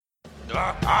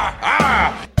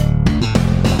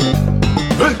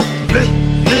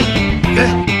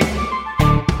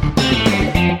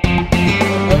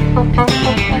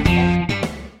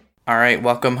All right,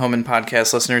 welcome Homan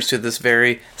Podcast listeners to this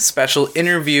very special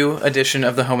interview edition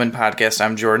of the Homan Podcast.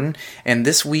 I'm Jordan, and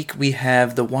this week we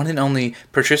have the one and only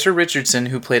Patricia Richardson,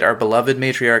 who played our beloved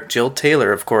matriarch Jill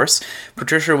Taylor, of course.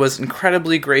 Patricia was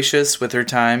incredibly gracious with her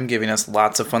time, giving us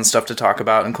lots of fun stuff to talk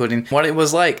about, including what it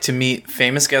was like to meet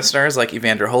famous guest stars like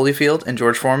Evander Holyfield and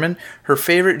George Foreman, her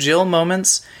favorite Jill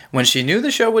moments, when she knew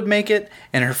the show would make it,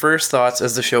 and her first thoughts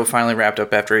as the show finally wrapped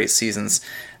up after 8 seasons.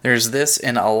 There's this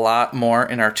and a lot more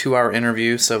in our 2-hour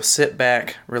interview, so sit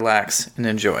back, relax, and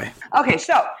enjoy. Okay,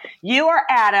 so you are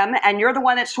Adam, and you're the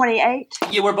one that's 28?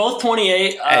 Yeah, we're both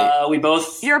 28.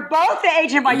 You're both the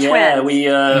age of my twins. Yeah, we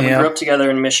grew up together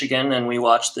in Michigan, and we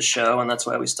watched the show, and that's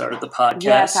why we started the podcast.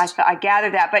 Yes, I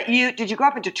gathered that. But did you grow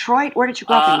up in Detroit? Where did you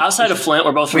grow up? Outside of Flint.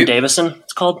 We're both from Davison,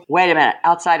 it's called. Wait a minute.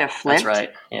 Outside of Flint? That's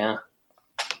right, yeah.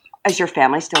 Is your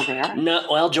family still there? No,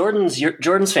 well, Jordan's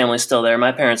family's still there.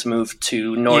 My parents moved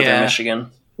to northern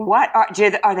Michigan. What? Are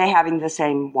they having the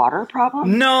same water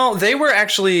problem? No, they were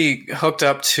actually hooked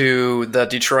up to the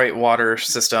Detroit water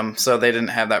system, so they didn't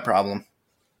have that problem.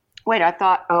 Wait, I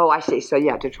thought. Oh, I see. So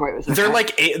yeah, Detroit was. They're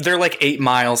like 8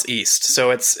 miles east,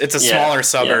 so it's a smaller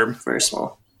suburb. Yeah, very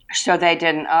small. So they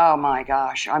didn't. Oh my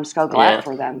gosh, I'm so glad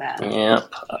for them then.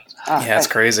 Yep. Yeah, it's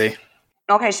crazy.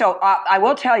 Okay, so I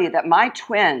will tell you that my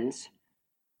twins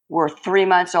were 3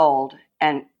 months old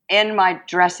and in my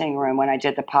dressing room when I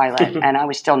did the pilot, and I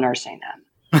was still nursing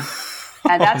them.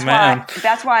 And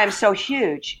that's why I'm so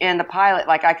huge in the pilot.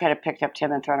 Like, I could have picked up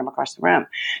Tim and thrown him across the room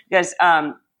because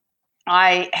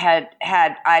I'd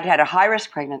had a high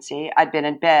risk pregnancy. I'd been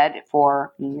in bed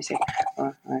for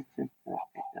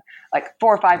like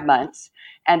 4 or 5 months,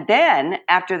 and then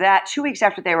after that, 2 weeks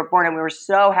after they were born, and we were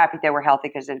so happy they were healthy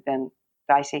because it had been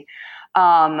dicey.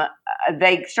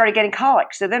 They started getting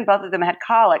colic. So then both of them had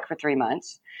colic for 3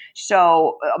 months.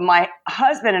 So my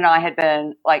husband and I had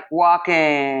been like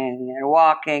walking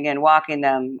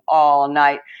them all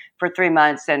night for 3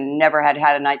 months and never had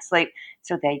a night's sleep.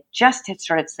 So they just had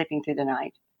started sleeping through the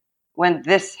night when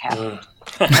this happened.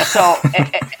 So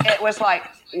it was like,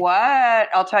 what?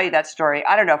 I'll tell you that story.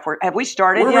 I don't know if have we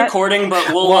started yet? We're recording, but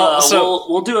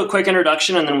we'll do a quick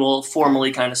introduction and then we'll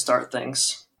formally kind of start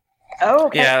things.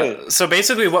 Okay. Yeah, so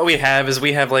basically what we have is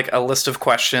we have like a list of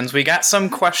questions. We got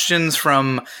some questions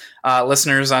from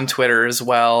listeners on Twitter as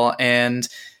well, and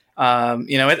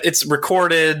it's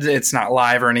recorded. It's not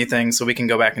live or anything, so we can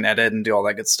go back and edit and do all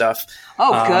that good stuff.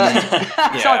 Oh, good.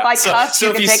 Yeah. So if I cuss,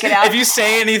 you can take it out? If you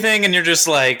say anything and you're just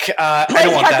like, I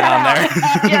don't want that on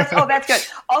there. Yes, that's good.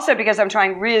 Also, because I'm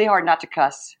trying really hard not to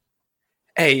cuss.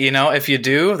 Hey, if you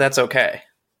do, that's okay.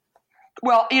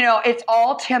 Well, it's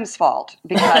all Tim's fault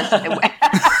because isn't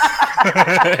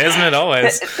it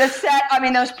always? The set,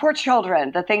 those poor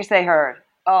children, the things they heard.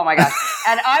 Oh my gosh.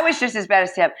 And I was just as bad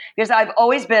as Tim because I've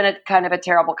always been a kind of a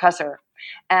terrible cusser.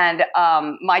 And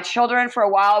my children, for a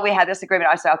while, we had this agreement.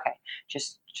 I said, okay,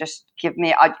 just give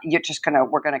me,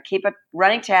 we're going to keep a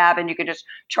running tab and you can just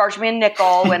charge me a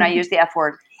nickel when I use the F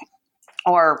word.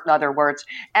 Or other words,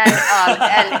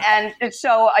 and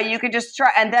so you could just try.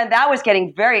 And then that was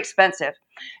getting very expensive.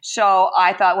 So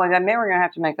I thought, well, maybe we're gonna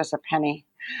have to make this a penny.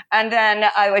 And then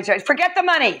I would say, forget the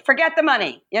money.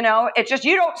 It's just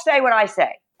you don't say what I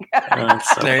say.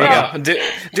 There you go.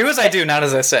 Do as I do, not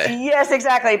as I say. Yes,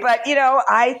 exactly. But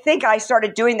I think I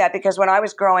started doing that because when I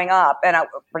was growing up, and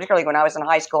particularly when I was in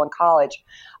high school and college,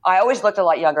 I always looked a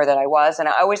lot younger than I was, and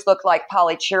I always looked like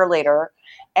Polly Cheerleader.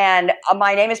 And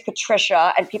my name is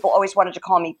Patricia, and people always wanted to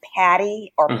call me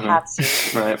Patty or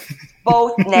Patsy. Right.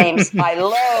 Both names I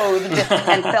loathed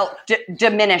and felt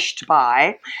diminished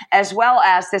by, as well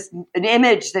as an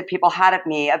image that people had of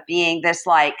me of being this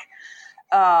like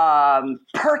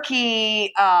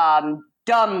perky,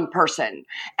 dumb person.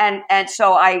 And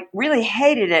so I really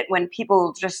hated it when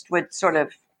people just would sort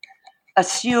of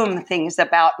assume things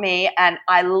about me, and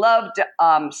I loved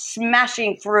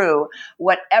smashing through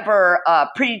whatever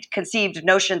preconceived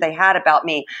notion they had about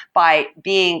me by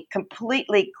being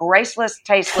completely graceless,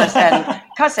 tasteless, and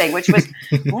cussing, which was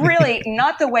really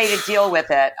not the way to deal with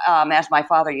it, as my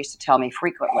father used to tell me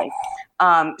frequently.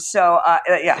 I'm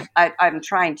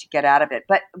trying to get out of it.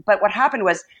 But what happened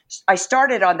was I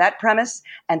started on that premise,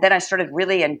 and then I started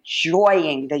really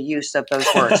enjoying the use of those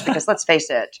words because let's face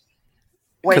it,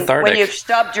 when you've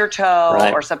stubbed your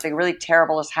toe or something really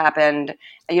terrible has happened,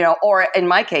 or in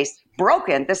my case,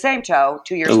 broken the same toe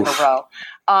 2 years in a row,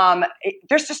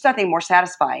 there's just nothing more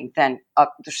satisfying than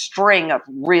the string of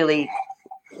really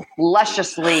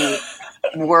lusciously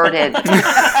worded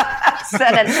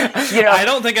nuts. And I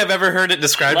don't think I've ever heard it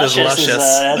described as luscious.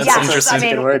 That's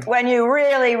interesting. I mean, when you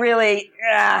really, really,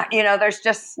 there's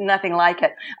just nothing like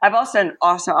it. I've also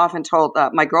often told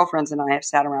my girlfriends and I have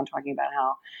sat around talking about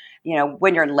how,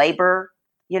 when you're in labor,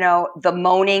 the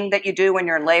moaning that you do when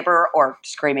you're in labor or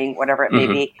screaming, whatever it may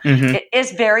be, it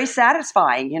is very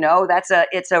satisfying.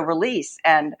 It's a release.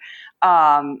 And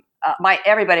my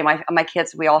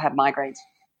kids, we all have migraines.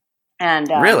 And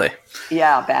really?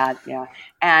 Yeah, bad. Yeah.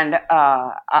 And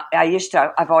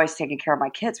I've always taken care of my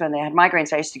kids when they had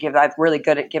migraines. I'm really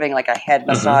good at giving like a head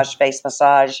massage, face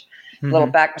massage, little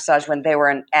back massage when they were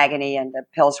in agony and the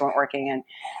pills weren't working. And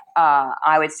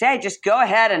I would say, just go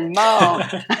ahead and moan.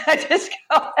 Just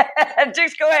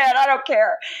go ahead. I don't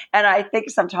care. And I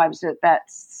think sometimes that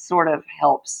sort of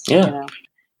helps, in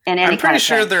any I'm pretty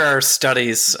sure thing. There are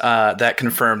studies that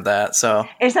confirm that. So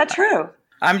is that true?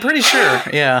 I'm pretty sure.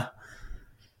 Yeah.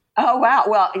 Oh, wow.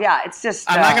 Well, yeah, it's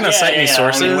just... I'm not going to cite any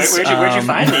sources. I mean, where'd you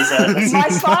find these?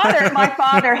 My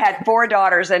father had 4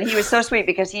 daughters, and he was so sweet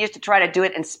because he used to try to do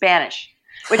it in Spanish,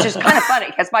 which is kind of funny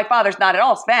because my father's not at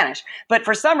all Spanish. But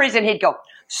for some reason, he'd go,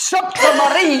 Santa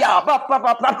Maria, blah, blah,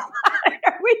 blah, blah.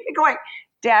 We'd be going,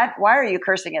 Dad, why are you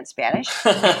cursing in Spanish?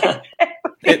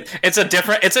 It's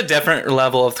a different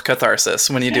level of catharsis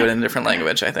when you do it in a different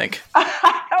language, I think.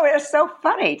 Oh, it was so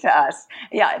funny to us.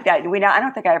 Yeah, I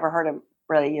don't think I ever heard him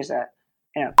really use a,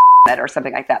 or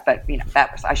something like that. But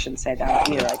I shouldn't say that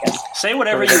either. I guess say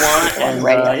whatever you want, and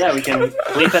we can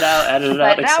bleep it out, edit it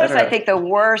out. But that was, I think, the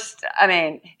worst. I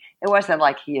mean, it wasn't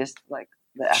like he used like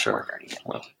the F word or anything.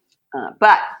 Well.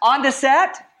 But on the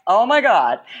set, oh my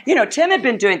God, Tim had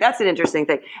been doing. That's an interesting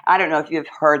thing. I don't know if you've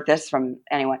heard this from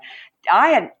anyone.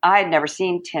 I had never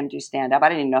seen Tim do stand up. I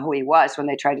didn't even know who he was when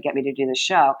they tried to get me to do the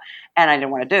show, and I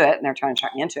didn't want to do it. And they're trying to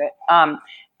talk me into it.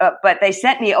 But they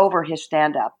sent me over his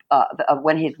stand-up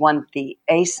when he'd won the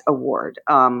ACE Award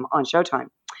on Showtime.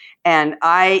 And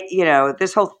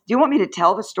this whole – do you want me to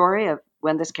tell the story of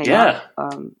when this came out?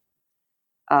 I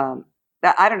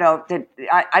don't know.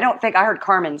 I don't think – I heard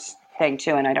Carmen's thing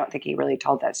too, and I don't think he really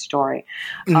told that story.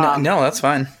 No, that's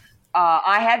fine.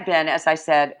 I had been, as I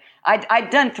said – I'd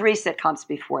done 3 sitcoms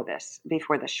before this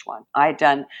one. I'd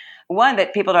done one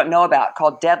that people don't know about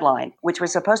called Deadline, which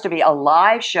was supposed to be a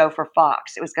live show for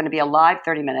Fox. It was going to be a live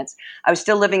 30 minutes. I was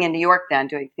still living in New York then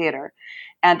doing theater.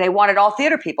 And they wanted all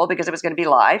theater people because it was going to be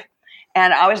live.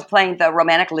 And I was playing the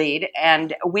romantic lead.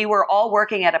 And we were all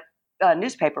working at a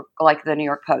newspaper like the New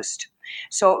York Post.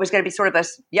 So it was going to be sort of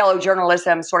this yellow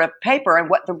journalism sort of paper. And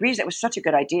the reason it was such a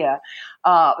good idea,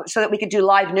 so that we could do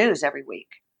live news every week.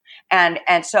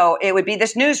 And so it would be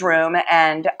this newsroom,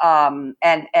 and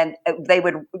they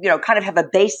would kind of have a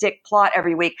basic plot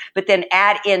every week, but then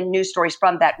add in news stories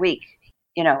from that week,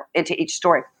 into each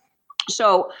story.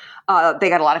 So they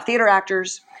got a lot of theater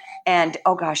actors, and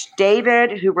oh gosh,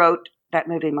 David, who wrote that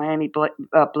movie Miami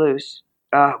Blues.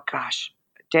 Oh gosh,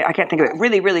 I can't think of it.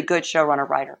 Really, really good showrunner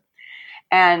writer,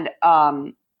 and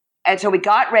so we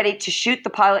got ready to shoot the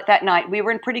pilot that night. We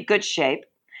were in pretty good shape.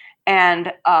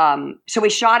 And so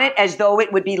we shot it as though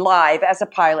it would be live as a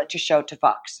pilot to show to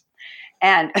Fox.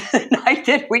 And the night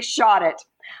that we shot it,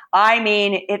 I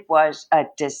mean, it was a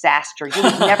disaster. You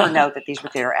would never know that these were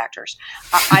theater actors.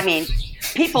 I mean,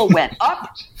 people went up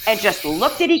and just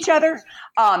looked at each other.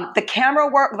 The camera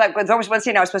work, like there was one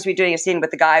scene I was supposed to be doing a scene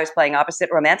with the guy I was playing opposite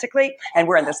romantically, and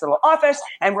we're in this little office,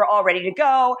 and we're all ready to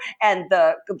go, and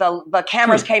the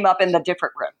cameras came up in the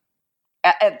different room.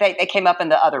 They came up in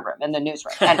the other room, in the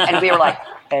newsroom. And we were like,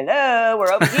 hello,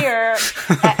 we're over here.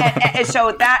 and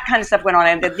so that kind of stuff went on.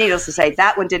 And needless to say,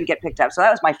 that one didn't get picked up. So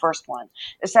that was my first one.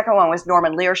 The second one was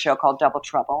Norman Lear's show called Double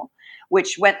Trouble,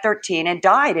 which went 13 and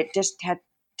died. It just had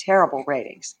terrible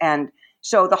ratings. And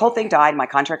so the whole thing died. My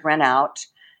contract ran out.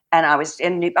 And I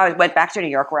went back to New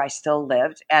York where I still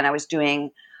lived. And I was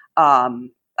doing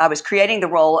I was creating the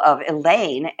role of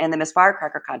Elaine in the Miss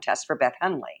Firecracker contest for Beth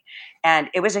Henley. And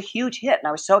it was a huge hit. And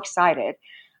I was so excited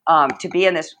to be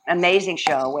in this amazing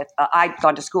show with, I'd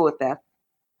gone to school with Beth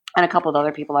and a couple of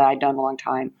other people that I'd known a long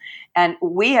time. And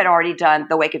we had already done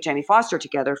The Wake of Jamie Foster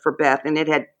together for Beth, and it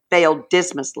had failed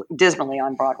dismally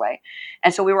on Broadway.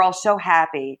 And so we were all so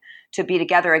happy to be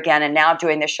together again and now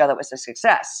doing this show that was a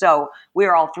success. So we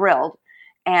were all thrilled.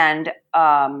 And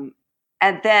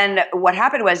then what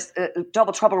happened was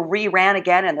Double Trouble reran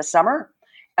again in the summer,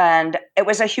 and it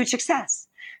was a huge success.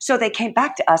 So they came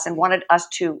back to us and wanted us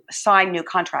to sign new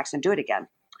contracts and do it again.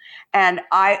 And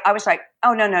I was like,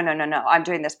 oh, no, I'm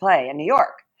doing this play in New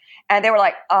York. And they were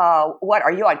like, what,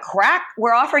 are you on crack?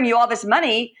 We're offering you all this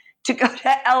money to go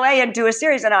to LA and do a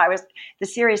series. And the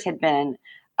series had been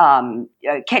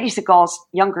Katie Seagal's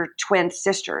younger twin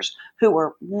sisters, who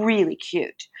were really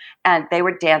cute, and they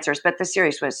were dancers. But the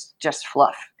series was just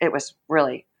fluff. It was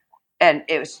really, and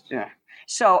it was.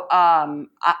 So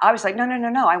I was like, no,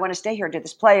 I want to stay here and do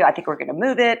this play. I think we're going to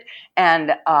move it,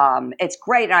 and it's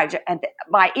great. And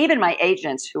even my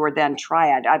agents, who were then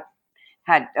Triad, I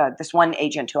had this one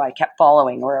agent who I kept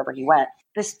following wherever he went.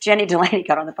 This Jenny Delaney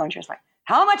got on the phone. She was like,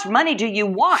 "How much money do you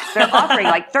want? They're offering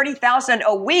like $30,000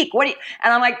 a week. What do you?"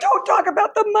 And I'm like, "Don't talk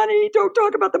about the money. Don't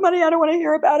talk about the money. I don't want to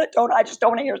hear about it. I just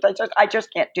don't want to hear it. I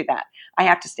just can't do that. I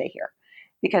have to stay here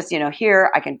because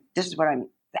here I can. This is what I'm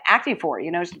acting for,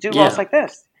 to do roles like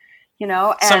this,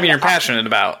 and something you're passionate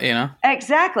about,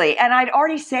 Exactly. And I'd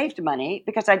already saved money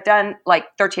because I'd done like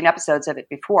 13 episodes of it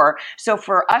before. So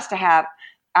for us to have,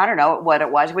 I don't know what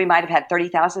it was, we might have had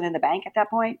 30,000 in the bank at that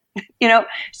point,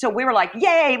 so we were like,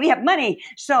 yay, we have money.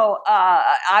 So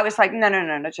I was like, no,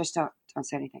 just don't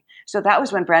say anything. So that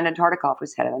was when Brandon Tartikoff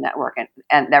was head of the network,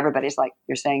 and everybody's like,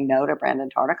 you're saying no to Brandon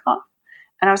Tartikoff?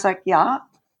 And I was like, yeah.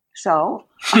 So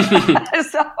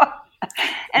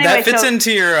anyway, that fits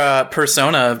into your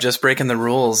persona of just breaking the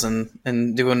rules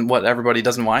and doing what everybody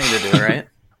doesn't want you to do, right?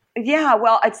 Yeah,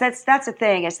 well, that's the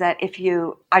thing is that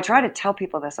I try to tell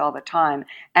people this all the time,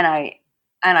 and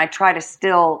I try to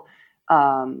still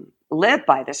live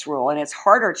by this rule, and it's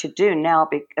harder to do now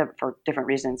for different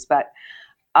reasons. But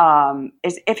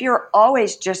is if you're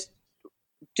always just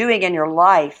doing in your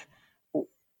life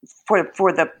for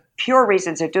the pure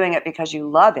reasons of doing it because you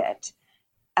love it,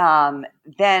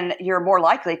 then you're more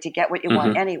likely to get what you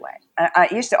want anyway. I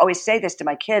used to always say this to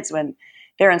my kids when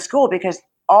they're in school, because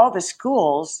all the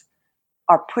schools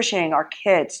are pushing our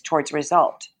kids towards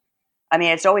result. I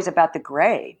mean, it's always about the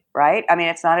grade, right? I mean,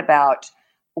 it's not about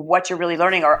what you're really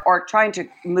learning or trying to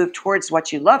move towards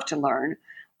what you love to learn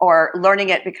or learning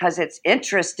it because it's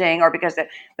interesting or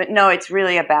but no, it's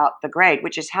really about the grade,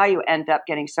 which is how you end up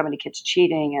getting so many kids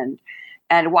cheating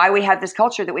and why we have this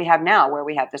culture that we have now where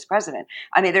we have this president.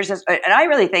 I mean, there's this, and I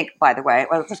really think, by the way,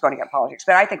 well, let's go to get politics,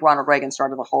 but I think Ronald Reagan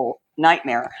started the whole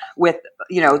nightmare with,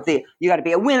 you got to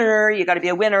be a winner, you got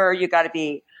to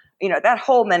be, that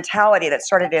whole mentality that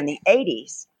started in the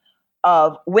 80s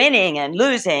of winning and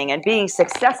losing and being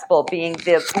successful, being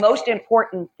the most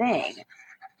important thing,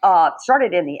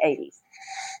 started in the 80s.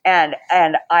 And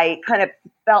I kind of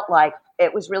felt like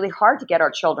it was really hard to get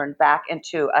our children back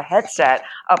into a headset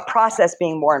of process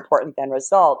being more important than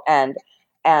result, and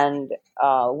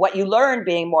what you learn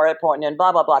being more important, and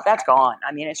blah, blah, blah. That's gone.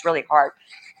 I mean, it's really hard.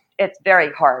 It's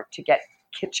very hard to get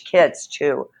kids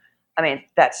to, I mean,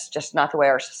 that's just not the way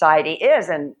our society is.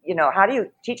 And, how do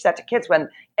you teach that to kids when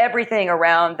everything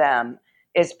around them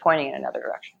is pointing in another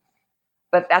direction?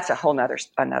 But that's a whole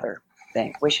another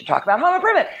thing. We should talk about home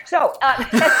improvement. So,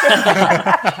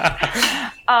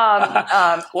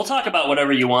 we'll talk about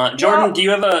whatever you want. Jordan, do you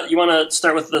want to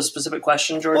start with the specific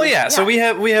question, Jordan? Well, yeah. So we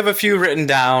have a few written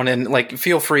down, and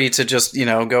feel free to just,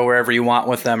 go wherever you want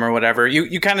with them or whatever.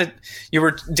 You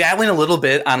were dabbling a little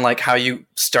bit on how you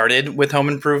started with home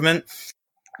improvement.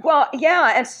 Well,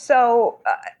 yeah. And so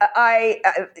they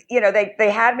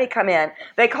had me come in.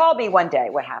 They called me one day.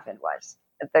 What happened was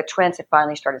the twins had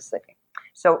finally started sleeping.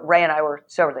 So Ray and I were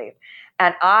so relieved.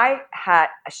 And I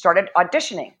started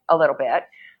auditioning a little bit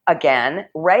again.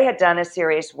 Ray had done a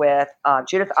series with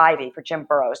Judith Ivey for Jim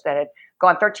Burrows that had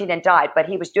gone 13 and died, but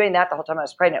he was doing that the whole time I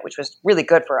was pregnant, which was really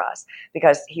good for us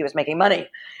because he was making money.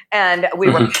 And we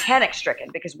were panic stricken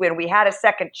because when we had a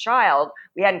second child,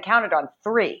 we hadn't counted on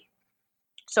 3.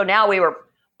 So now we were,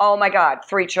 oh my God,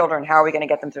 3 children. How are we going to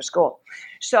get them through school?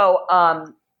 So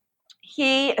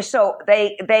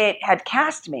they had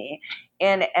cast me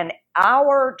in an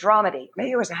hour dramedy, maybe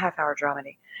it was a half-hour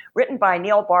dramedy, written by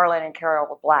Neil Barlin and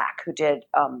Carol Black, who did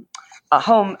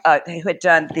who had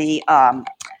done the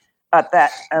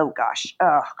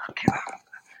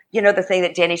the thing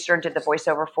that Danny Stern did the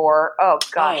voiceover for. Oh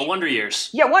gosh, Wonder Years.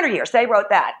 Yeah, Wonder Years. They wrote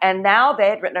that, and now they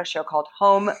had written a show called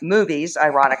Home Movies,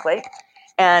 ironically,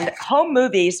 and Home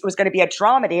Movies was going to be a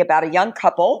dramedy about a young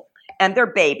couple and their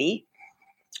baby.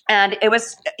 And it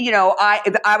was,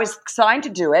 I was signed to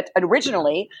do it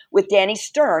originally with Danny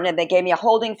Stern, and they gave me a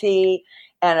holding fee,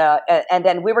 and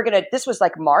then we were going to. This was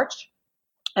like March,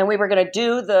 and we were going to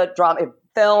do the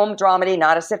film dramedy,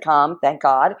 not a sitcom, thank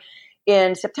God,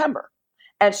 in September.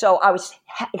 And so I was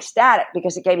ecstatic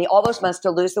because it gave me all those months to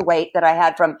lose the weight that I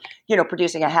had from,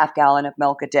 producing a half gallon of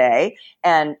milk a day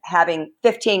and having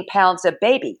 15 pounds of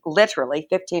baby, literally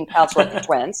 15 pounds worth of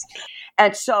twins.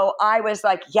 And so I was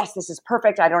like, yes, this is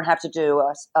perfect. I don't have to do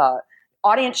a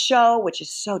audience show, which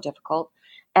is so difficult.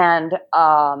 And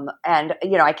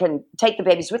I can take the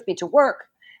babies with me to work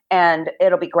and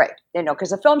it'll be great.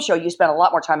 Because a film show, you spend a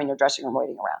lot more time in your dressing room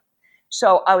waiting around.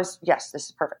 So yes, this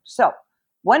is perfect. So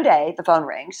one day the phone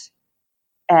rings,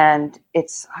 and I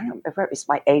don't know if it's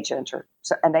my agent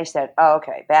and they said, "Oh,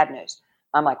 okay, bad news."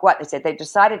 I'm like, "What?" They said they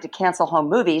decided to cancel home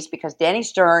movies because Danny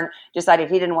Stern decided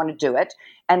he didn't want to do it.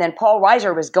 And then Paul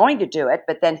Reiser was going to do it,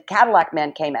 but then Cadillac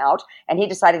Men came out and he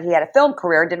decided he had a film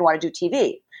career and didn't want to do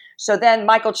TV. So then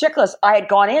Michael Chiklis, I had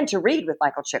gone in to read with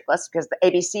Michael Chiklis because the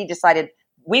ABC decided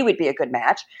we would be a good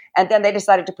match. And then they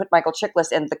decided to put Michael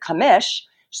Chiklis in the commish.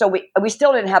 So we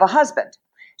still didn't have a husband.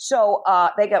 So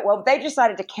they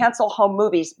decided to cancel home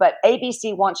movies, but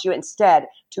ABC wants you instead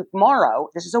tomorrow,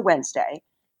 this is a Wednesday,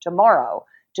 tomorrow,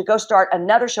 to go start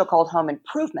another show called Home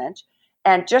Improvement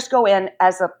and just go in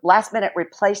as a last minute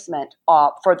replacement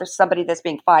for somebody that's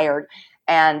being fired.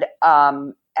 And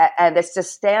it's a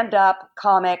stand-up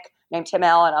comic named Tim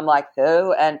Allen. I'm like,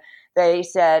 who? And they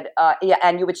said,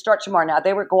 and you would start tomorrow. Now,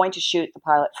 they were going to shoot the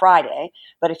pilot Friday,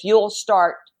 but if you'll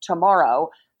start tomorrow,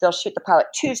 they'll shoot the pilot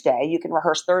Tuesday. You can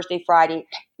rehearse Thursday, Friday.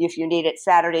 If you need it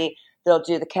Saturday, they'll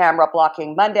do the camera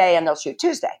blocking Monday, and they'll shoot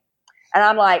Tuesday. And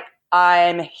I'm like,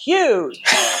 I'm huge.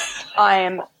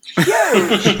 I'm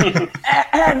huge.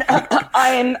 And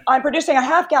I'm producing a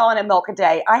half gallon of milk a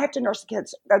day. I have to nurse the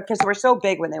kids because they were so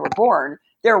big when they were born.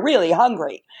 They're really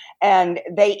hungry. And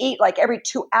they eat like every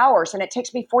 2 hours, and it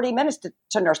takes me 40 minutes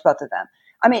to nurse both of them.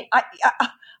 I mean,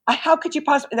 how could you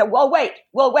possibly? We'll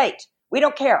wait. We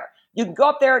don't care. You can go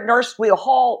up there, nurse, we'll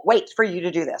all wait for you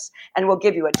to do this. And we'll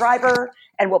give you a driver,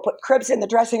 and we'll put cribs in the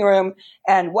dressing room,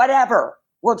 and whatever.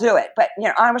 We'll do it. But,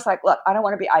 I was like, look, I don't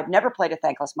want to I've never played a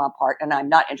thankless mom part, and I'm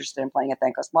not interested in playing a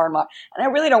thankless mom. And I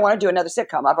really don't want to do another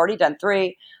sitcom. I've already done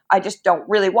 3. I just don't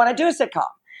really want to do a sitcom.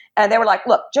 And they were like,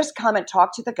 look, just come and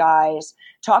talk to the guys,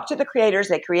 talk to the creators.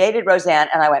 They created Roseanne.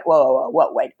 And I went, whoa,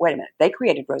 wait a minute. They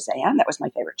created Roseanne? That was my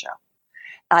favorite show.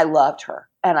 I loved her,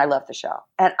 and I loved the show.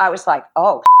 And I was like,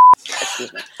 oh,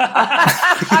 excuse me. Put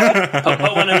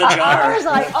one in the jar. I was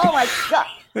like, oh, my God.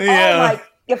 Yeah.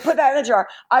 You put that in the jar.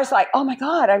 I was like, oh my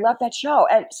God, I love that show.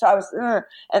 And so I was,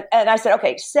 and I said,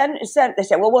 okay, send. They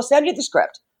said, well, we'll send you the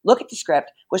script. Look at the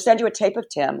script. We'll send you a tape of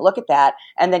Tim. Look at that.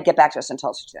 And then get back to us and tell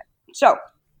us what you think. So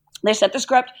they sent the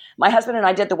script. My husband and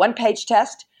I did the 1-page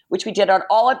test, which we did on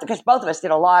because both of us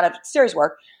did a lot of series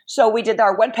work. So we did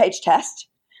our 1-page test,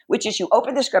 which is you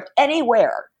open the script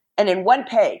anywhere. And in 1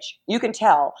 page, you can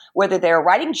tell whether they're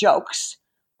writing jokes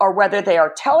or whether they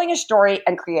are telling a story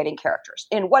and creating characters.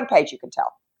 In 1 page, you can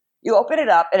tell. You open it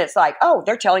up and it's like, oh,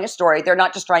 they're telling a story. They're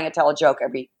not just trying to tell a joke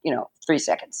every, 3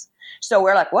 seconds. So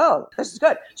we're like, whoa, this is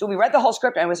good. So we read the whole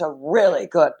script, and it was a really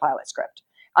good pilot script.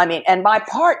 I mean, and my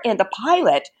part in the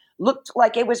pilot looked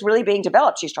like it was really being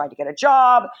developed. She's trying to get a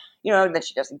job, then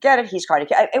she doesn't get it. He's trying to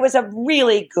get it. It was a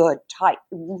really good, tight,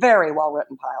 very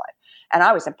well-written pilot. And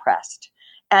I was impressed.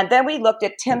 And then we looked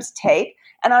at Tim's tape,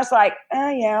 and I was like, oh,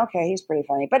 yeah, okay, he's pretty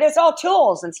funny. But it's all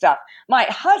tools and stuff. My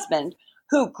husband,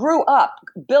 who grew up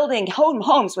building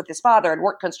homes with his father and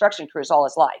worked construction crews all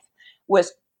his life,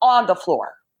 was on the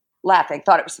floor laughing,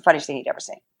 thought it was the funniest thing he'd ever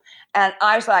seen. And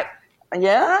I was like,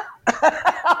 yeah,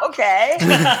 okay.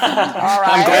 All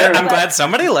right. I'm glad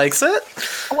somebody likes it.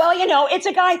 Well, it's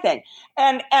a guy thing.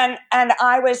 And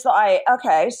I was like,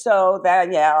 okay, so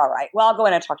then, yeah, all right. Well, I'll go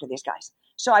in and talk to these guys.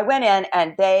 So I went in,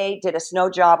 and they did a snow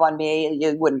job on me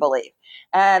you wouldn't believe.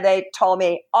 And they told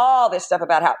me all this stuff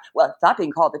about how, well, it's not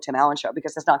being called the Tim Allen Show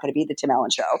because it's not going to be the Tim Allen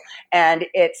Show. And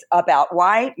it's about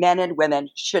why men and women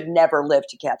should never live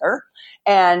together.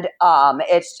 And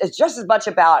it's just as much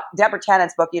about Deborah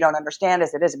Tannen's book, You Don't Understand,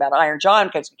 as it is about Iron John,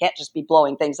 because we can't just be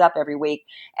blowing things up every week.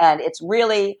 And it's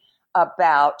really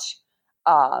about,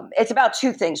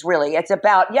 2 things, really. It's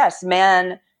about, yes,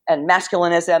 men and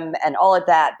masculinism and all of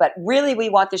that. But really, we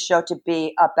want this show to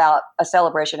be about a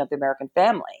celebration of the American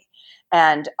family.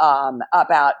 And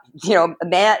about,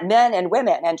 men and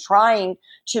women, and trying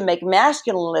to make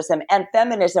masculinism and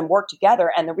feminism work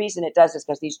together. And the reason it does is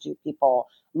because these 2 people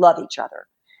love each other.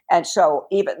 And so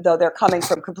even though they're coming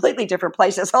from completely different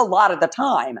places a lot of the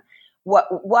time,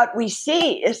 what we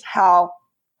see is how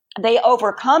they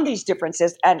overcome these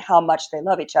differences and how much they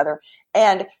love each other.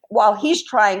 And while he's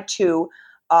trying to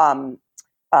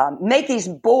make these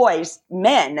boys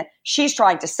men, she's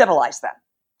trying to civilize them.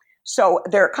 So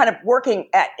they're kind of working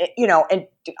at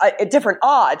different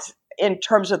odds in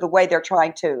terms of the way they're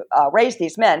trying to raise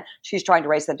these men. She's trying to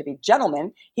raise them to be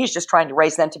gentlemen. He's just trying to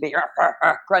raise them to be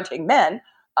grunting men.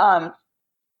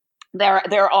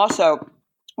 They're also,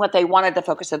 what they wanted the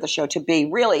focus of the show to be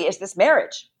really is this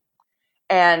marriage.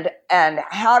 And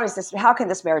how can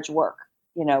this marriage work?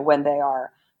 When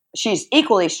she's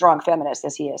equally strong feminist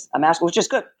as he is a masculine, which is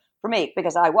good for me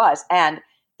because I was. And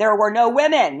there were no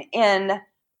women in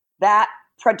that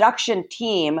production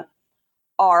team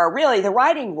or really the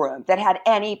writing room that had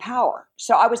any power.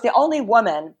 So I was the only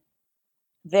woman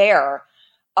there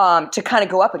to kind of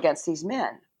go up against these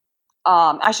men.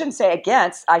 I shouldn't say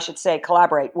against, I should say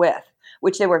collaborate with,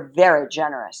 which they were very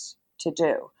generous to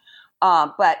do.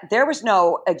 But there was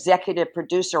no executive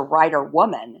producer, writer,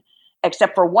 woman,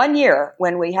 except for 1 year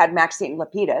when we had Maxine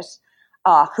Lapidus,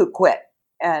 who quit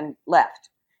and left.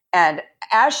 And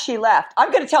as she left,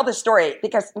 I'm going to tell this story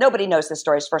because nobody knows this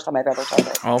story. It's the first time I've ever told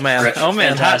it. Oh, man.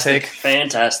 Fantastic. Hot take.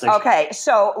 Fantastic. Okay,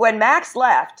 so when Max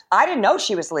left, I didn't know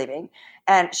she was leaving.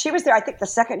 And she was there, I think, the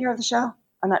second year of the show.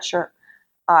 I'm not sure.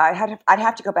 I'd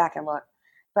have to go back and look.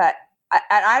 But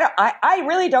I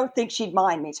really don't think she'd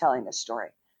mind me telling this story.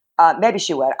 Maybe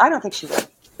she would. I don't think she would.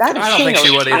 I don't think she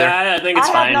would either. I think it's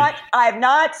fine. I have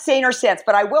not seen her since,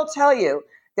 but I will tell you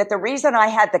that the reason I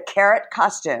had the carrot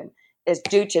costume is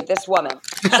due to this woman.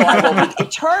 So I will be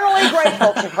eternally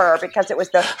grateful to her because it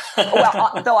was though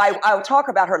I'll talk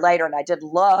about her later, and I did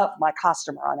love my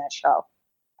costumer on that show,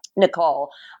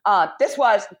 Nicole. This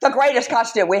was the greatest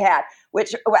costume we had,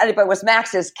 which was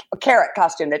Max's carrot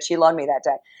costume that she loaned me that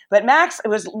day. But Max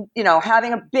was,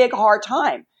 having a big hard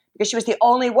time because she was the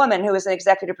only woman who was an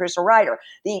executive producer writer.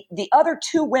 The other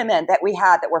two women that we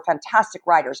had that were fantastic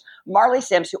writers, Marley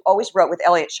Sims, who always wrote with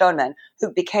Elliot Schoenman,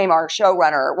 who became our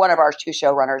showrunner, one of our two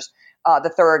showrunners,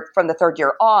 from the third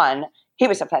year on. He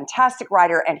was a fantastic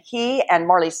writer, and he and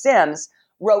Marley Sims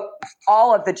wrote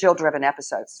all of the Jill-driven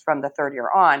episodes from the third year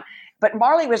on. But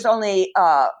Marley was only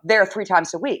there 3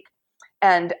 times a week.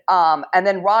 And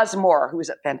then Roz Moore, who was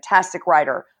a fantastic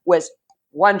writer, was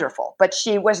wonderful. But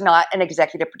she was not an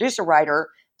executive producer writer,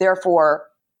 therefore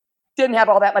didn't have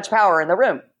all that much power in the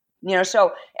room.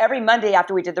 So every Monday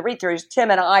after we did the read-throughs, Tim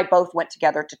and I both went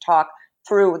together to talk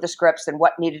through the scripts and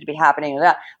what needed to be happening. And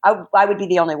that I would be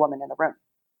the only woman in the room.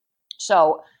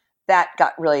 So that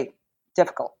got really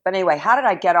difficult. But anyway, how did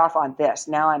I get off on this?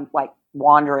 Now I'm like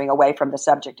wandering away from the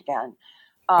subject again.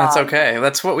 That's okay.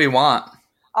 That's what we want.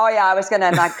 Oh, yeah,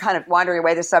 I'm kind of wandering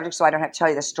away the subject, so I don't have to tell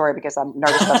you the story because I'm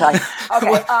nervous about telling you.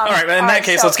 Okay. All right, in that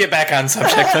case, let's get back on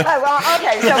subject. Well,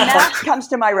 okay, so Max comes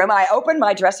to my room. I open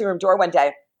my dressing room door one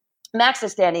day. Max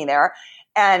is standing there,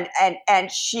 and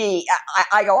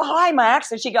I go, "Hi,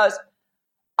 Max," and she goes,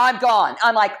 "I'm gone."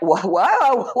 I'm like,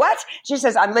 "Whoa, what?" She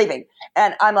says, "I'm leaving."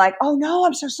 And I'm like, "Oh, no,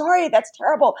 I'm so sorry. That's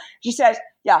terrible." She says,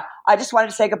 "Yeah, I just wanted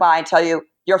to say goodbye and tell you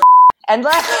you're and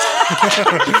left."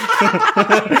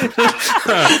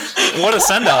 What a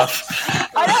send-off.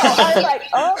 I know. I was like,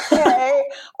 okay,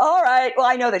 all right. Well,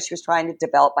 I know that she was trying to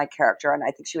develop my character, and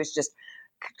I think she was just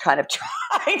kind of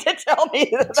trying to tell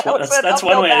me that's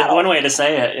one way to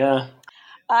say it. Yeah.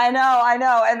 I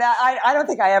know, and that I don't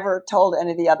think I ever told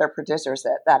any of the other producers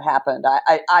that happened.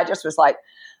 I just was like,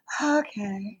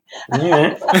 okay.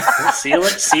 Yeah. See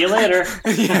you later.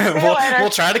 Yeah, we'll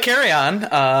try to carry on.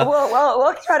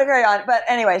 We'll try to carry on. But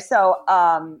anyway, so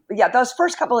those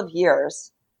first couple of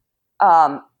years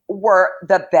were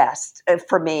the best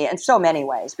for me in so many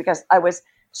ways because I was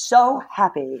so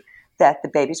happy that the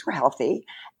babies were healthy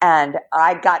and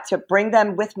I got to bring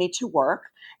them with me to work,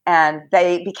 and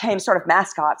they became sort of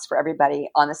mascots for everybody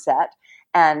on the set.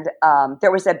 And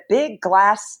there was a big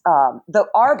glass,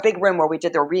 our big room where we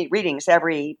did the readings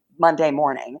every Monday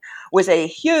morning was a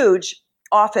huge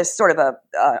office, sort of a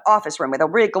office room with a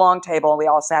big long table, and we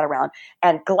all sat around,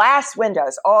 and glass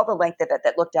windows all the length of it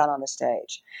that looked down on the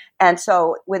stage. And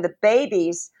so when the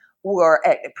babies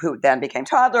who then became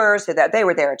toddlers, they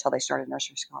were there until they started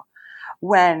nursery school.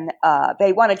 When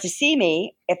they wanted to see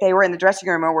me, if they were in the dressing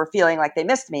room or were feeling like they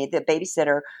missed me, the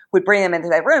babysitter would bring them into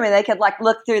that room, and they could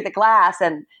look through the glass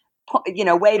and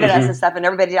wave at us and stuff. And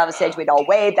everybody on the stage, we'd all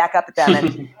wave back up at them,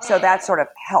 and so that sort of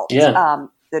helped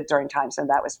during times, and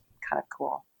that was kind of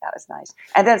cool. That was nice.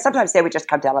 And then sometimes they would just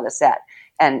come down on the set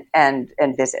and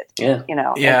visit. Yeah,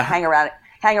 and hang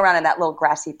around in that little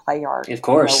grassy play yard. Of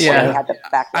course, where they had the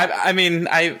back. I mean,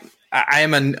 I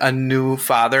am a new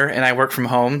father, and I work from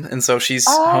home, and so she's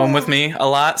home with me a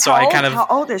lot. So how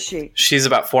old is she? She's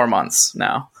about 4 months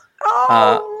now.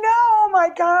 Oh my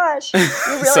gosh! You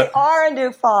really are a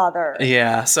new father.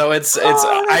 Yeah, so it's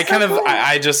I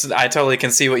totally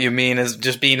can see what you mean is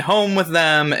just being home with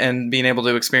them and being able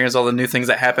to experience all the new things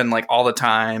that happen all the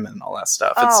time and all that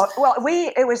stuff.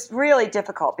 It was really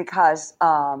difficult because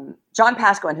John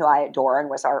Pasquin, who I adore and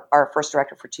was our first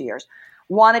director for 2 years,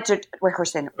 wanted to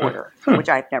rehearse in order, which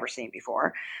I've never seen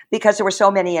before, because there were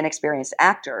so many inexperienced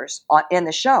actors in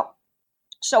the show.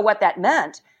 So what that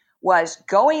meant was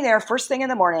going there first thing in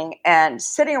the morning and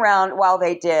sitting around while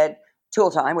they did Tool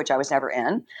Time, which I was never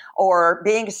in, or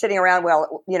sitting around,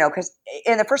 because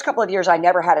in the first couple of years, I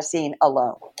never had a scene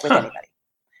alone with anybody.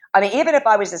 I mean, even if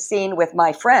I was a scene with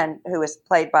my friend who was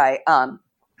played by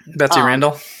Betsy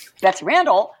Randall. Betsy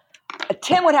Randall,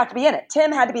 Tim would have to be in it.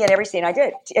 Tim had to be in every scene I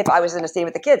did. If I was in a scene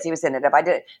with the kids, he was in it. If I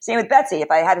did a scene with Betsy,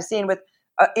 if I had a scene with,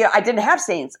 I didn't have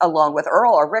scenes alone with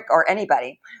Earl or Rick or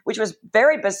anybody, which was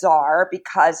very bizarre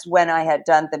because when I had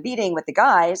done the meeting with the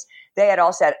guys, they had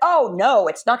all said, oh, no,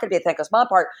 it's not going to be a Thankless Mom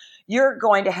part. You're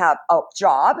going to have a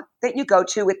job that you go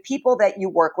to with people that you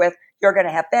work with. You're going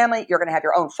to have family. You're going to have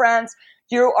your own friends.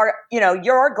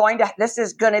 This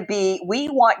is going to be, we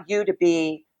want you to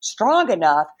be strong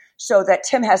enough so that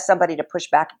Tim has somebody to push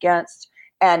back against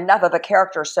and enough of a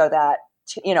character so that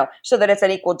it's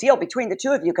an equal deal between the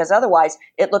two of you, because otherwise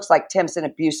it looks like Tim's an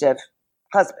abusive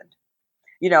husband.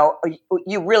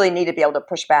 You really need to be able to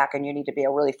push back, and you need to be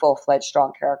a really full-fledged,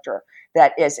 strong character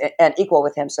that is an equal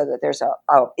with him so that there's a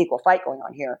equal fight going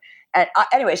on here. And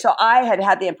anyway, so I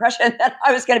had the impression that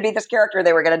I was going to be this character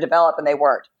they were going to develop, and they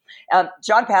weren't.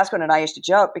 John Pasquin and I used to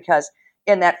joke because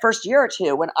in that first year or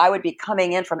two, when I would be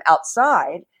coming in from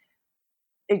outside,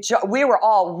 we were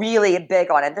all really big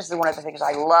on it. This is one of the things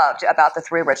I loved about the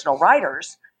three original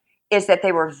writers, is that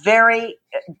they were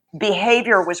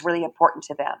behavior was really important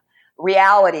to them.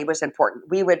 Reality was important.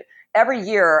 We would, every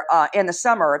year in the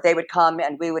summer, they would come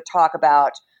and we would talk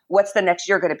about what's the next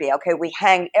year going to be. Okay, we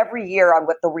hang every year on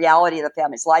what the reality of the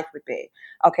family's life would be.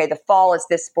 Okay, the fall is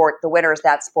this sport, the winter is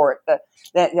that sport.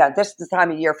 This is the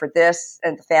time of year for this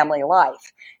and the family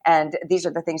life. And these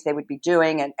are the things they would be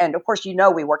doing. And of course, we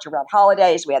worked around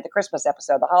holidays. We had the Christmas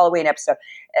episode, the Halloween episode.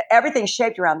 Everything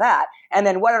shaped around that. And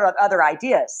then what other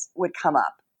ideas would come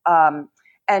up?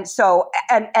 And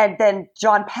then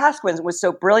John Pasquin was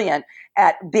so brilliant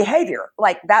at behavior.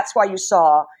 Like, that's why you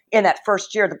saw in that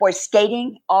first year the boys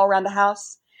skating all around the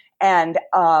house, and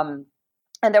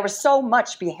there was so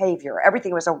much behavior.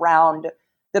 Everything was around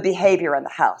the behavior in the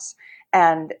house,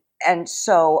 and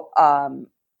so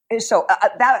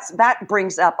that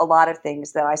brings up a lot of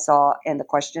things that I saw in the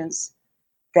questions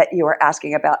that you were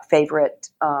asking about favorite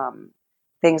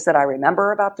things that I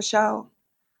remember about the show.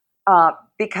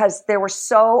 Because there was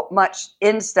so much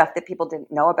in stuff that people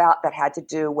didn't know about that had to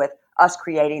do with us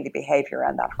creating the behavior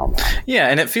in that home. Yeah,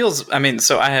 and it feels,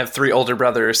 so I have three older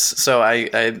brothers, so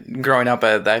I growing up,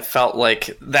 I felt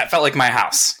like my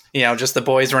house. Just the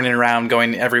boys running around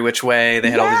going every which way.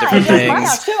 They had all the different things. My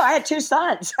house too. I had two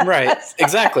sons. Right,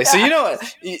 exactly. So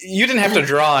you didn't have to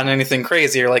draw on anything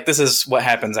crazy. You're like, this is what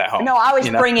happens at home. No, I was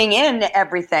bringing in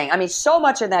everything. So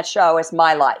much in that show is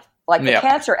my life. Like the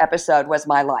cancer episode was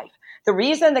my life. The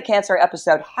reason the cancer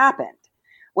episode happened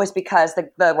was because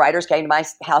the writers came to my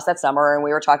house that summer and we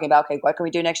were talking about, okay, what can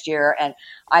we do next year? And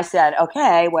I said,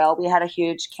 okay, well, we had a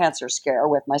huge cancer scare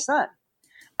with my son.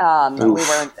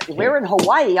 We were in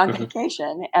Hawaii on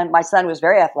vacation, and my son was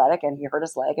very athletic, and he hurt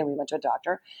his leg, and we went to a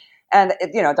doctor. And,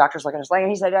 doctor's looking at his leg, and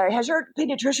he said, has your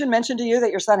pediatrician mentioned to you that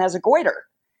your son has a goiter?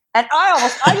 And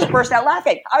I just burst out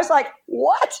laughing. I was like,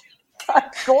 what? A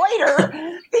goiter?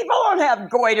 People don't have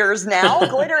goiters now.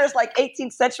 Goiter is like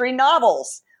 18th century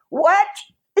novels. What?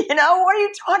 What are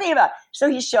you talking about? So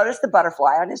he showed us the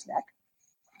butterfly on his neck.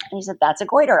 And he said, that's a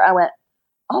goiter. I went,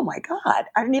 oh my God,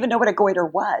 I didn't even know what a goiter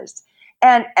was.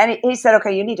 And he said,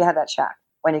 okay, you need to have that checked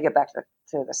when you get back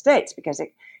to the States, because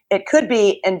it could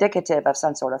be indicative of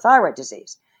some sort of thyroid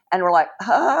disease. And we're like,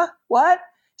 huh? What?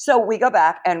 So we go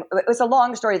back, and it was a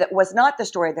long story that was not the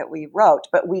story that we wrote,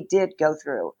 but we did go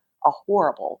through a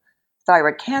horrible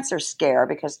thyroid cancer scare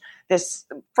because this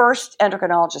first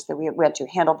endocrinologist that we went to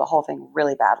handled the whole thing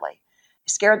really badly.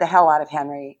 Scared the hell out of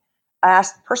Henry.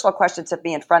 Asked personal questions of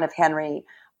me in front of Henry.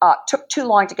 Took too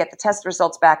long to get the test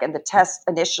results back, and the test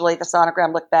initially, the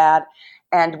sonogram looked bad,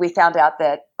 and we found out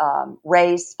that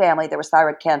Ray's family, there was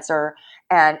thyroid cancer,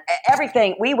 and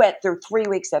everything. We went through 3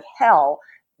 weeks of hell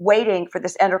waiting for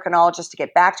this endocrinologist to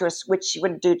get back to us, which she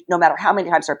wouldn't do no matter how many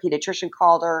times our pediatrician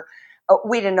called her.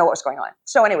 We didn't know what was going on.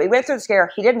 So anyway, we went through the scare.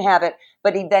 He didn't have it,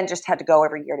 but he then just had to go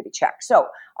every year to be checked. So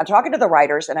I'm talking to the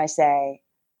writers, and I say,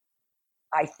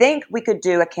 I think we could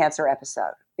do a cancer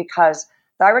episode because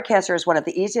thyroid cancer is one of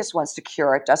the easiest ones to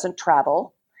cure. It doesn't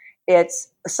travel.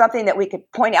 It's something that we could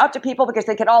point out to people because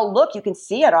they could all look. You can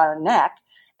see it on our neck.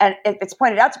 And if it's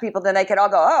pointed out to people, then they could all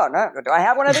go, oh, no, do I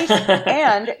have one of these?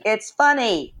 And it's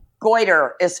funny.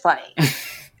 Goiter is funny.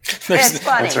 It's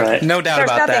funny. That's right. No doubt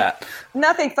about that.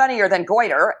 Nothing funnier than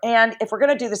goiter. And if we're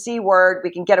going to do the C word,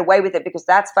 we can get away with it because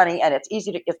that's funny and it's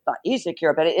not easy to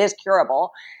cure, but it is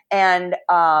curable. And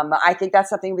I think that's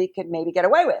something we could maybe get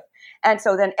away with. And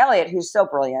so then Elliot, who's so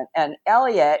brilliant, and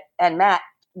Elliot and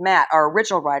Matt, our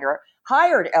original writer,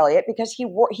 hired Elliot because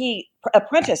he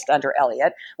apprenticed under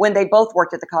Elliot when they both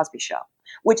worked at the Cosby Show,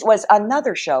 which was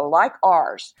another show like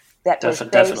ours that was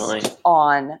based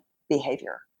on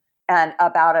behavior and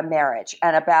about a marriage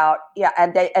and about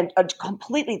and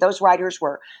completely those writers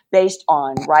were based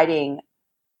on writing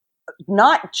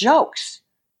not jokes.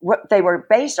 They were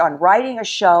based on writing a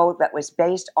show that was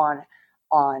based on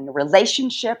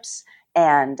relationships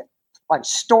and on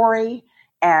story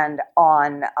and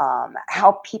on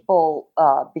how people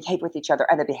behave with each other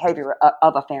and the behavior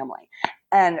of a family.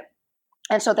 And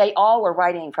so they all were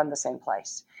writing from the same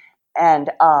place. And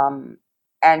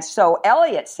so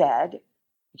Elliot said,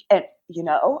 and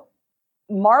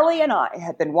Marley and I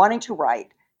had been wanting to write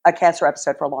a cancer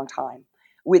episode for a long time.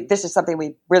 This is something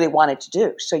we really wanted to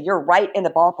do. So you're right in the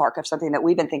ballpark of something that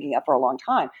we've been thinking of for a long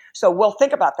time. So we'll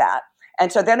think about that.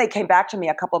 And so then they came back to me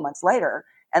a couple of months later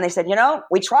and they said,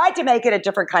 we tried to make it a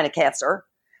different kind of cancer,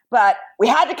 but we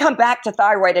had to come back to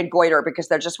thyroid and goiter because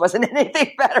there just wasn't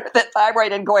anything better than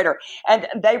thyroid and goiter. And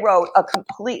they wrote a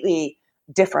completely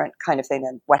different kind of thing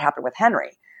than what happened with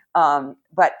Henry.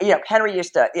 But Henry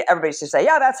everybody used to say,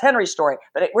 yeah, that's Henry's story,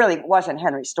 but it really wasn't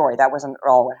Henry's story. That wasn't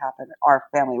all what happened. Our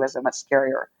family was a much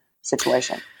scarier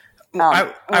situation.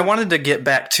 I wanted to get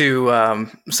back to,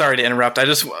 sorry to interrupt.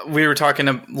 We were talking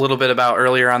a little bit about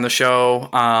earlier on the show.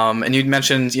 And you'd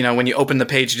mentioned, when you opened the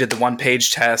page, you did the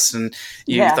 1-page test and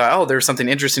you thought, oh, there's something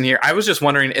interesting here. I was just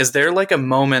wondering, is there like a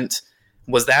moment,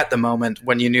 was that the moment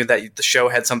when you knew that the show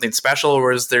had something special,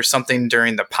 or was there something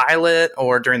during the pilot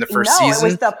or during the first season? No, it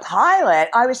was the pilot.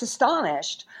 I was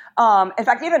astonished. In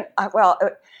fact, even,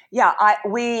 the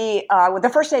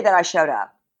first day that I showed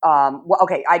up,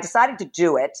 I decided to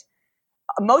do it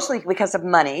mostly because of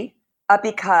money,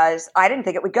 because I didn't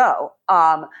think it would go.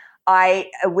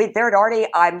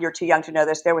 You're too young to know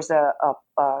this. There was a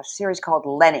series called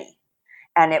Lenny.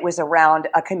 And it was around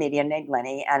a comedian named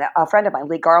Lenny. And a friend of mine,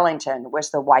 Lee Garlington,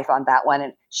 was the wife on that one.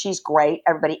 And she's great.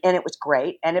 Everybody in it was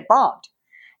great. And it bombed.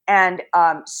 And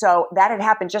so that had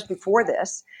happened just before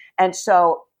this. And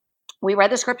so we read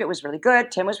the script. It was really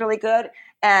good. Tim was really good.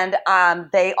 And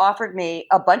they offered me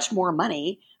a bunch more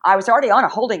money. I was already on a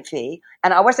holding fee.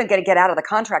 And I wasn't going to get out of the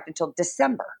contract until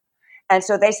December. And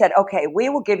so they said, okay, we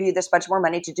will give you this bunch more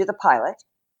money to do the pilot.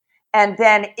 And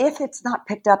then if it's not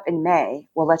picked up in May,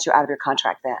 we'll let you out of your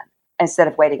contract then instead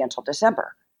of waiting until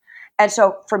December. And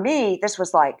so for me, this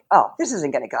was like, oh, this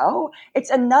isn't going to go. It's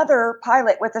another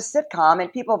pilot with a sitcom.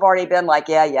 And people have already been like,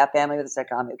 yeah, family with a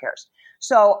sitcom, who cares?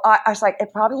 So I was like,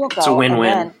 it probably will go. It's a win-win.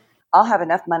 And then I'll have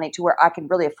enough money to where I can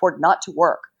really afford not to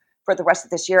work for the rest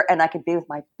of this year. And I can be with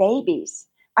my babies.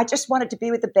 I just wanted to be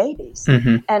with the babies.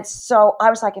 Mm-hmm. And so I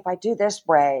was like, if I do this,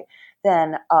 Ray,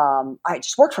 then I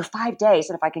just worked for 5 days.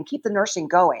 And if I can keep the nursing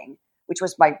going, which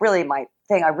was my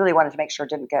thing, I really wanted to make sure it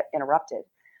didn't get interrupted.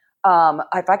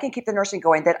 If I can keep the nursing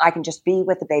going, then I can just be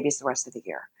with the babies the rest of the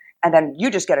year. And then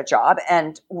you just get a job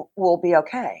and we'll be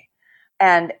okay.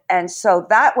 And so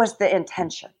that was the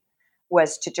intention,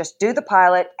 was to just do the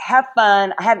pilot, have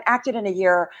fun. I hadn't acted in a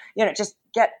year, just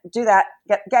get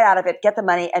out of it, get the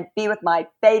money and be with my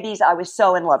babies I was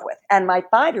so in love with. And my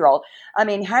 5-year-old,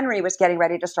 Henry was getting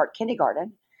ready to start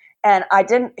kindergarten. And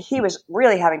he was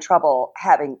really having trouble,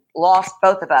 having lost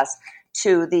both of us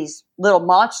to these little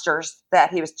monsters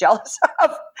that he was jealous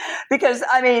of, because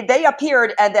they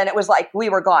appeared and then it was like we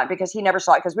were gone because he never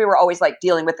saw it, because we were always like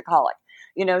dealing with the colic,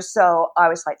 so I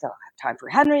was like, I'll have time for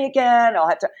Henry again.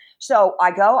 So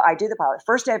I do the pilot.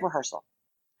 First day of rehearsal,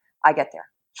 I get there.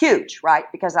 Huge, right?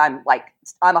 Because I'm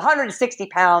 160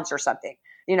 pounds or something,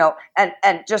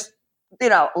 and just,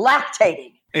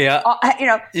 lactating. Yeah.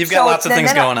 You've got lots of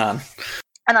things going on.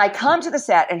 And I come to the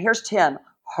set and here's Tim,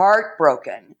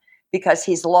 heartbroken because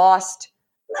he's lost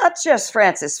not just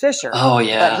Francis Fisher,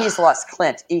 but he's lost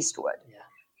Clint Eastwood.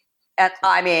 Yeah.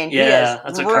 And he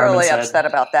is really upset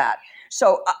about that.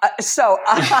 So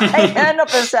I end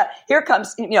up in set. Here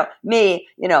comes, me,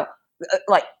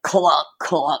 like clunk,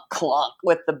 clunk, clunk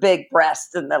with the big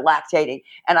breasts and the lactating.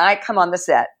 And I come on the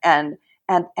set and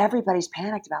everybody's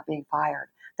panicked about being fired.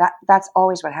 That's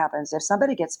always what happens. If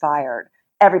somebody gets fired,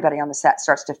 everybody on the set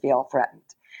starts to feel threatened.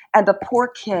 And the poor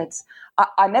kids,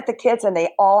 I met the kids and they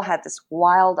all had this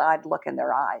wild-eyed look in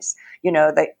their eyes.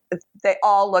 They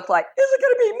all look like, is it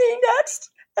going to be me next?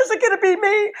 Is it going to be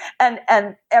me?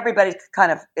 And everybody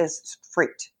kind of is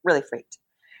freaked, really freaked.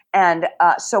 And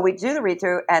so we do the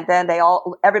read-through, and then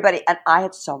everybody, and I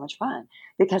had so much fun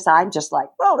because I'm just like,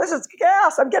 oh, this is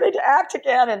gas. I'm getting to act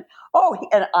again. And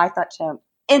I thought Tim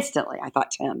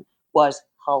was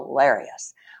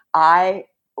hilarious. I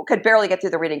could barely get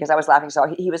through the reading because I was laughing. So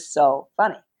he was so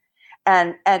funny.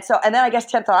 And then I guess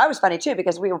Tim thought I was funny too,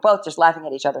 because we were both just laughing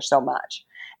at each other so much.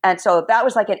 And so that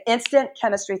was like an instant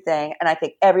chemistry thing. And I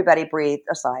think everybody breathed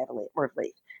a sigh of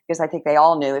relief, because I think they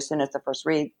all knew as soon as the first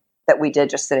read that we did,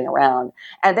 just sitting around.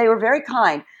 And they were very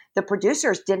kind. The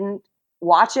producers didn't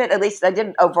watch it. At least they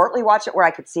didn't overtly watch it where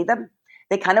I could see them.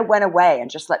 They kind of went away and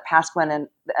just let Pasquin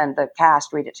and the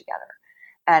cast read it together.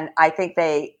 And I think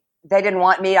they didn't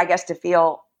want me, I guess, to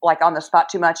feel like on the spot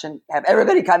too much and have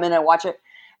everybody come in and watch it.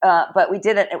 But we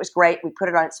did it. It was great. We put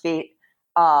it on its feet.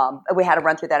 We had a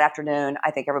run through that afternoon.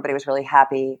 I think everybody was really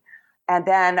happy. And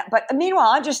then, but meanwhile,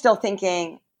 I'm just still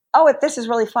thinking, oh, this is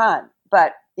really fun.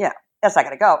 But that's not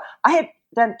going to go. I had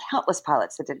done countless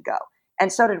pilots that didn't go.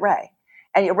 And so did Ray.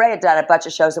 And Ray had done a bunch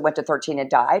of shows that went to 13 and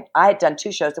died. I had done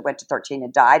 2 shows that went to 13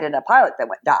 and died, and a pilot that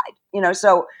died.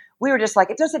 So we were just like,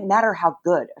 it doesn't matter how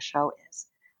good a show is.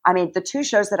 I mean, the 2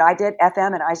 shows that I did,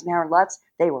 FM and Eisenhower and Lutz,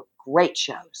 they were great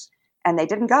shows, and they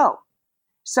didn't go.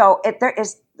 So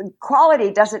the quality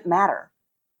doesn't matter.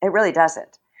 It really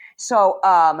doesn't. So,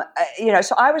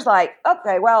 so I was like,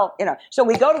 okay, well, so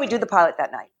we do the pilot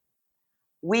that night.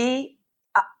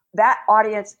 That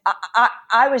audience,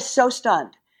 I was so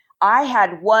stunned. I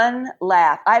had one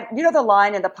laugh. The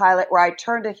line in the pilot where I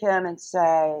turn to him and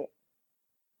say,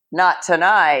 "Not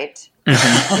tonight."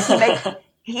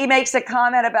 He makes a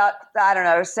comment about, I don't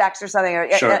know, sex or something.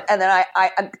 Sure. And then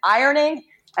I'm ironing,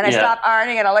 and I stop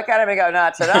ironing, and I look at him and go,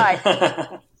 "Not tonight."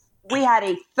 We had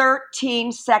a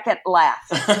 13-second laugh.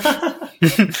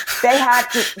 They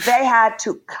had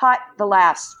to cut the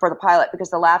laughs for the pilot, because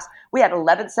the laughs, we had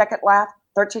 11-second laugh,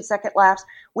 13-second laughs.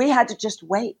 We had to just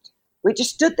wait. We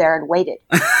just stood there and waited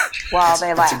while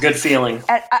they laughed. It's a good feeling.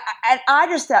 And I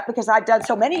just thought, because I'd done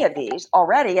so many of these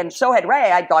already, and so had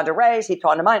Ray. I'd gone to Ray's, he'd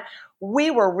gone to mine. We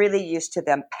were really used to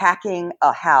them packing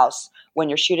a house when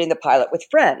you're shooting the pilot with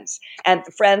friends. And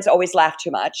the friends always laugh too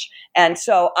much. And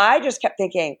so I just kept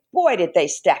thinking, boy, did they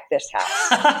stack this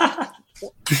house.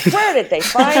 Where did they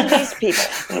find these people?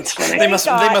 That's funny. They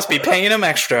must be paying them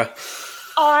extra.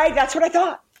 That's what I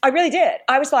thought. I really did.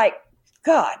 I was like,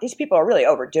 God, these people are really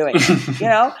overdoing it,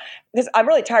 because I'm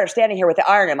really tired of standing here with the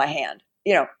iron in my hand,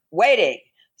 waiting,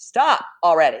 stop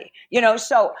already,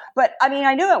 so, but I mean,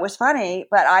 I knew it was funny,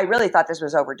 but I really thought this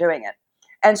was overdoing it.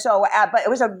 And so, but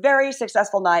it was a very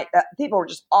successful night. People were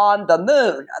just on the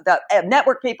moon, the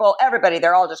network people, everybody,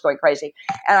 they're all just going crazy.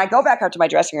 And I go back up to my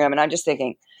dressing room and I'm just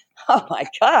thinking, oh my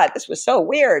God, this was so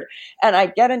weird. And I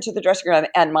get into the dressing room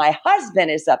and my husband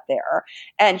is up there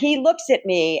and he looks at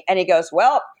me and he goes,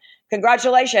 well,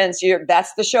 congratulations.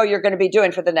 That's the show you're going to be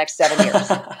doing for the next 7 years.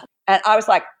 And I was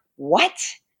like, what?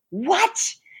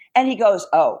 And he goes,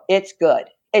 oh, it's good.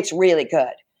 It's really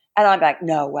good. And I'm like,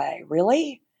 no way.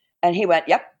 Really? And he went,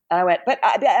 yep. And I went, but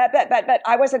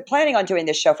I wasn't planning on doing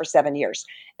this show for 7 years.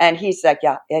 And he's like,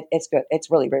 yeah, it's good.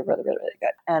 It's really, really, really, really, really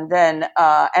good.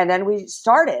 And then we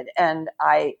started. And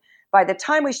by the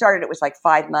time we started, it was like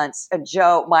 5 months. And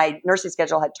Joe, my nursing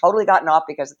schedule had totally gotten off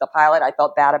because of the pilot. I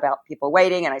felt bad about people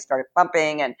waiting and I started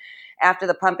pumping. And after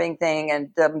the pumping thing and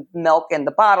the milk and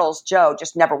the bottles, Joe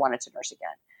just never wanted to nurse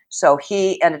again. So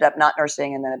he ended up not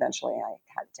nursing. And then eventually I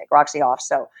had to take Roxy off.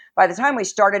 So by the time we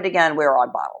started again, we were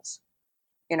on bottles,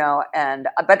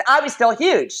 but I was still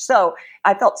huge. So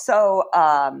I felt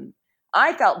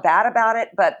I felt bad about it,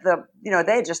 but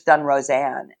they had just done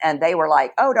Roseanne and they were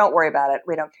like, oh, don't worry about it.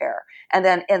 We don't care. And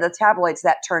then in the tabloids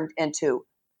that turned into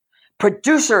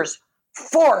producers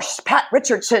force Pat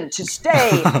Richardson to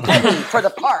stay heavy for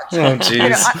the part. Oh,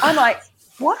 geez. I'm like,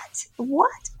 what?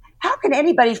 How can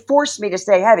anybody force me to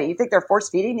stay heavy? You think they're force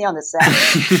feeding me on the set?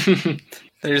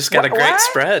 They just got a great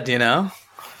spread, I know.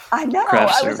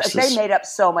 They made up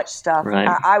so much stuff. Right.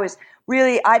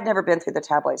 I'd never been through the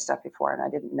tabloid stuff before, and I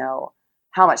didn't know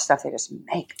how much stuff they just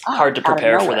make. Hard to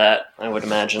prepare for that, I would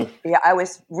imagine. Yeah, I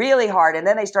was really hard. And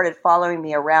then they started following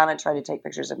me around and trying to take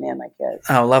pictures of me and my kids.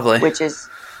 Oh, lovely. Which is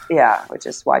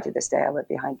why to this day I live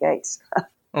behind gates.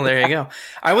 Well, there you go.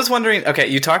 I was wondering, okay,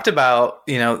 you talked about,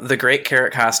 the great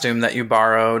carrot costume that you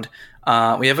borrowed.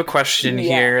 We have a question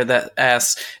here that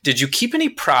asks, did you keep any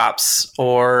props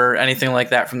or anything like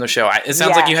that from the show? It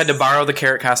sounds like you had to borrow the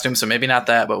carrot costume, so maybe not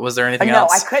that, but was there anything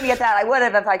else? No, I couldn't get that. I would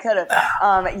have if I could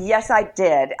have. Yes, I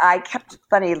did. I kept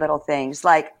funny little things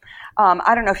like,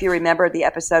 I don't know if you remember the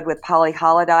episode with Polly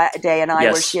Holiday and I,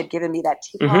 where she had given me that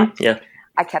teapot. Mm-hmm. Yeah.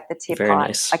 I kept the teapot. Very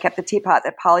nice. I kept the teapot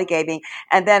that Polly gave me.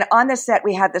 And then on the set,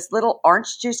 we had this little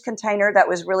orange juice container that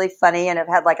was really funny. And it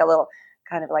had like a little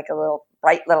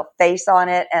bright little face on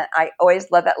it. And I always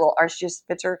loved that little orange juice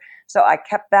picture. So I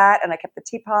kept that and I kept the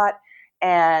teapot.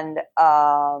 And,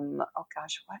 I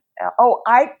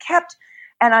kept,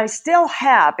 and I still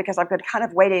have, because I've been kind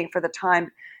of waiting for the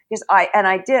time, because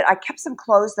I kept some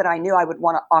clothes that I knew I would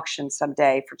want to auction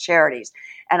someday for charities.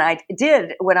 And I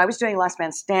did, when I was doing Last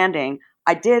Man Standing,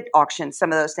 I did auction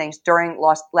some of those things during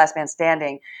Last Man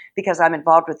Standing because I'm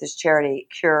involved with this charity,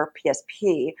 Cure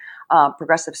PSP.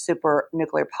 Progressive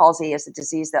supranuclear palsy is a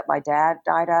disease that my dad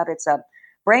died of. It's a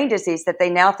brain disease that they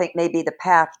now think may be the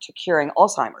path to curing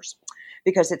Alzheimer's,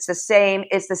 because it's the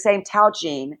same tau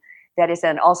gene that is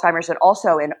in Alzheimer's and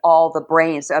also in all the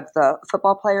brains of the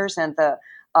football players and the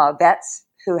vets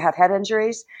who have head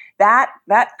injuries. That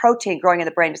protein growing in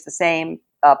the brain is the same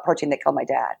protein that killed my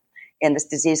dad in this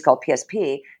disease called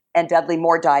PSP, and Dudley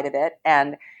Moore died of it.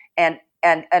 And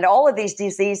all of these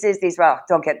diseases,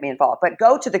 don't get me involved, but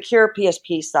go to the Cure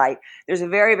PSP site. There's a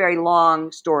very, very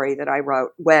long story that I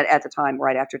wrote at the time,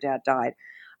 right after Dad died,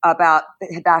 about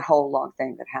that whole long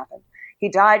thing that happened. He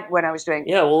died when I was doing.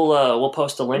 Yeah, we'll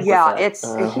post a link. Yeah, with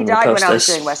that. He died when I was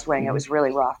doing West Wing. It was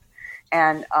really rough,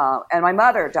 and my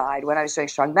mother died when I was doing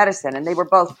Strong Medicine, and they were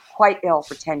both quite ill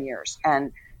for 10 years.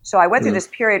 And so I went through this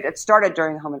period. It started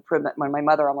during Home Improvement when my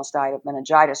mother almost died of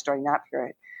meningitis during that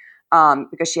period,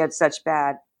 because she had such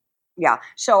bad. Yeah,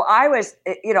 so I was,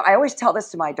 I always tell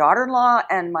this to my daughter-in-law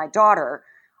and my daughter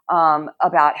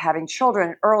about having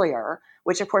children earlier,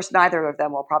 which of course neither of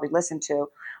them will probably listen to.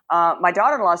 My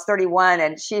daughter-in-law is 31,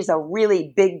 and she's a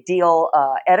really big deal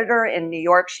editor in New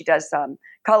York. She does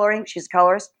coloring. She's a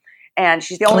colorist, and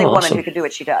she's the only woman who can do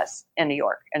what she does in New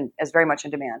York, and is very much in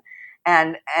demand.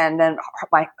 And then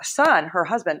my son, her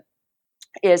husband,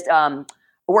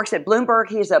 works at Bloomberg.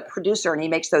 He's a producer, and he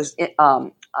makes those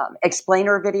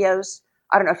explainer videos.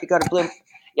 I don't know if you go to Bloomberg.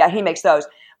 Yeah, he makes those.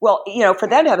 Well, for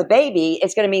them to have a baby,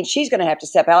 it's going to mean she's going to have to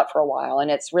step out for a while, and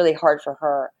it's really hard for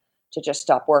her to just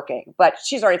stop working. But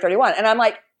she's already 31. And I'm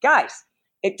like, guys,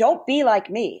 don't be like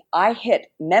me. I hit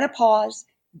menopause,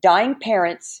 dying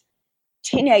parents,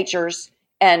 teenagers,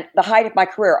 and the height of my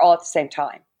career all at the same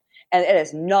time. And it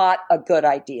is not a good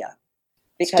idea.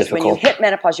 Because when you hit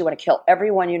menopause, you want to kill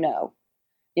everyone you know,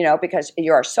 because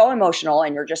you are so emotional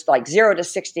and you're just like 0 to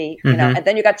 60, and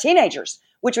then you got teenagers,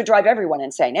 which would drive everyone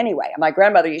insane anyway. And my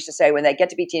grandmother used to say, when they get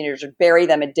to be teenagers, bury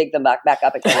them and dig them back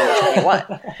up again when they're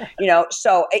 21.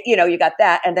 So, you got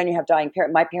that. And then you have dying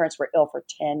parents. My parents were ill for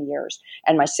 10 years.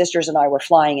 And my sisters and I were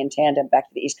flying in tandem back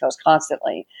to the East Coast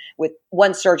constantly with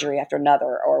one surgery after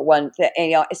another or one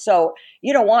thing. So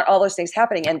you don't want all those things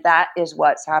happening. And that is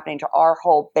what's happening to our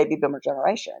whole baby boomer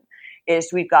generation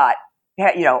is we've got,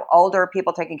 older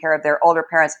people taking care of their older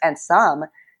parents and some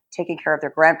taking care of their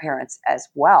grandparents as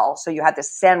well. So you had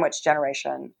this sandwich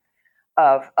generation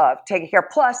of taking care,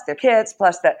 plus their kids,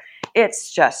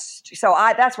 it's just, so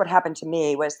that's what happened to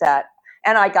me was that,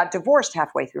 and I got divorced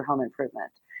halfway through Home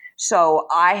Improvement. So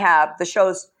I have the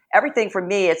shows, everything for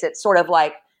me is it's sort of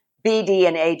like BD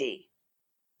and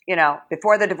AD,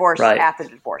 before the divorce, right. After the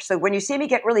divorce. So when you see me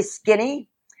get really skinny,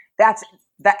 that's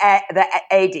the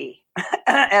AD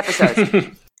episodes.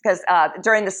 Because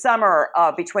during the summer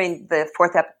between the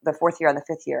fourth year and the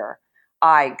fifth year,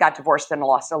 I got divorced and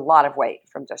lost a lot of weight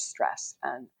from just stress.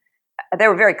 And they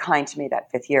were very kind to me that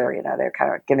fifth year. They were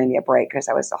kind of giving me a break because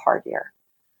that was a hard year.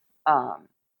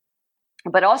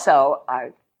 But also,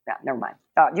 never mind.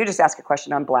 You just ask a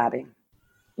question. I'm blabbing.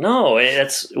 No,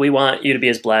 we want you to be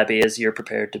as blabby as you're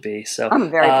prepared to be. So I'm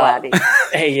very blabby.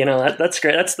 Hey, that's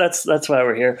great. That's why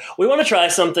we're here. We want to try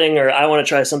something, or I want to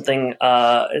try something,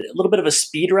 a little bit of a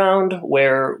speed round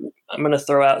where I'm going to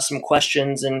throw out some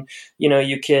questions, and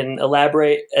you can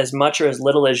elaborate as much or as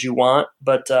little as you want.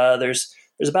 But there's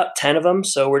about 10 of them,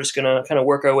 so we're just going to kind of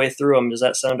work our way through them. Does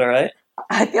that sound all right?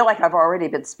 I feel like I've already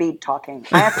been speed talking.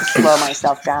 I have to slow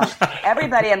myself down.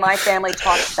 Everybody in my family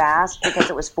talks fast because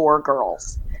it was 4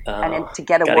 girls. And to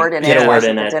get a word in at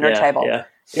the dinner table,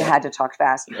 you had to talk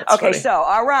fast. That's okay, funny. So,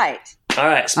 all right.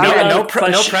 So no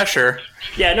pressure.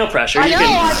 Yeah, no pressure.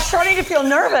 I'm starting to feel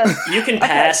nervous. You can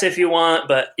pass if you want,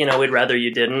 but we'd rather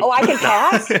you didn't. Oh, I can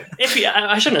pass?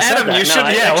 I shouldn't have said that. You should.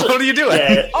 Actually, what are you doing?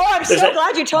 Yeah, I'm so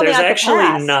glad you told me I could pass. There's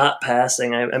actually not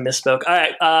passing. I misspoke. All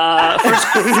right.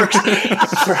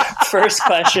 First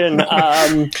question.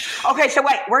 Okay, so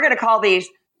wait. We're going to call these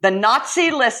the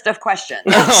Nazi list of questions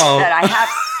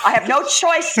that I have no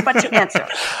choice but to answer.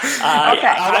 Okay.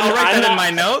 I'll write that in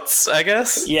my notes, I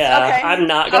guess. Yeah, okay. I'm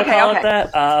not going to call it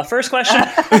that. First question.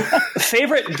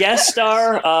 Favorite guest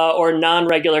star or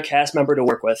non-regular cast member to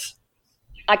work with?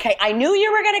 Okay, I knew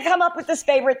you were going to come up with this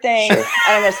favorite thing. Sure. And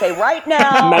I'm going to say right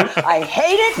now, I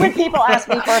hate it when people ask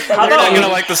me for a favorite thing. I'm going to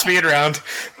like the speed round.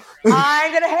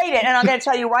 I'm going to hate it. And I'm going to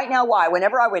tell you right now why.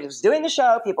 Whenever I was doing the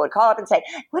show, people would call up and say,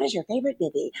 what is your favorite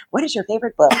movie? What is your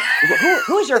favorite book?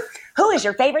 Who is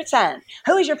your favorite son?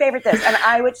 Who is your favorite this? And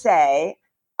I would say,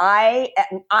 I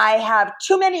have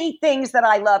too many things that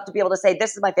I love to be able to say,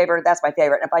 this is my favorite, that's my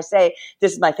favorite. And if I say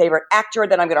this is my favorite actor,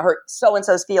 then I'm going to hurt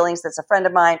so-and-so's feelings. That's a friend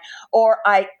of mine. Or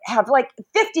I have like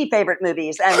 50 favorite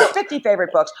movies and 50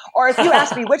 favorite books. Or if you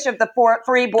ask me which of the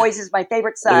three boys is my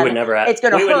favorite son, it's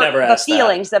going to hurt the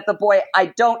feelings of the boy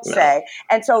I don't say.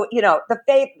 And so, the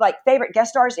favorite guest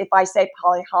stars, if I say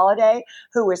Polly Holiday,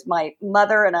 who was my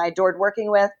mother and I adored working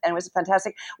with and was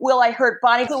fantastic. Will I hurt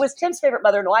Bonnie, who was Tim's favorite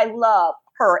mother? No, I love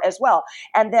her as well.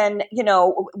 And then,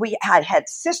 we had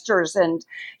sisters, and,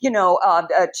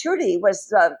 Trudy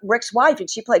was Rick's wife, and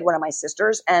she played one of my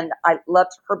sisters, and I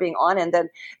loved her being on. And then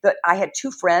I had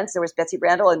two friends. There was Betsy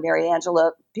Randall and Mary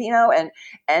Angela Pino, and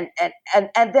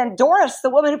then Doris, the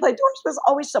woman who played Doris, was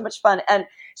always so much fun. And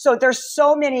so there's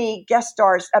so many guest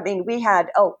stars. I mean, we had,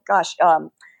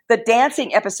 the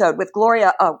dancing episode with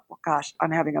Gloria. Oh gosh,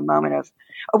 I'm having a moment of.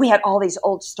 We had all these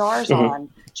old stars on.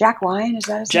 Jack Ryan, is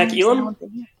that his name? Jack Elam?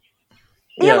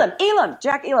 Elam.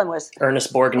 Jack Elam was.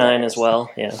 Ernest Borgnine as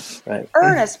well. Yeah, right.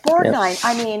 Ernest Borgnine. Yeah.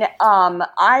 I mean,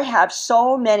 I have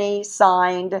so many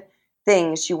signed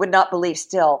things you would not believe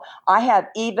still. I have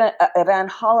even Evan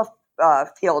Holifield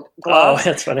gloves. Oh,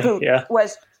 that's funny. Who yeah.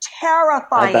 was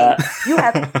terrifying. You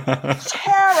have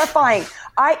terrifying.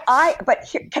 But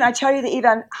here, can I tell you the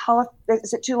Evan Holifield?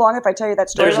 Is it too long if I tell you that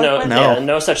story? There's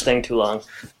no such thing too long.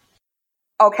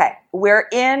 Okay, we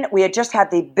had just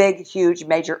had the big, huge,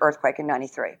 major earthquake in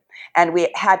 93. And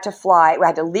we had to fly. We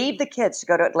had to leave the kids to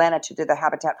go to Atlanta to do the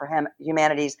Habitat for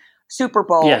Humanity's Super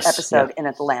Bowl episode in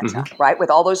Atlanta, right?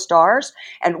 With all those stars.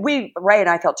 And Ray and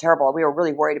I felt terrible. We were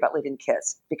really worried about leaving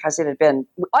kids because it had been,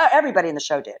 everybody in the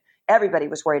show did. Everybody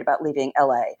was worried about leaving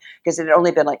LA because it had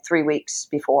only been like 3 weeks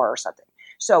before or something.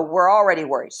 So we're already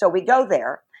worried. So we go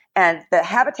there. And the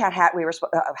Habitat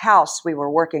house we were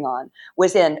working on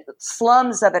was in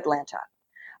slums of Atlanta,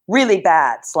 really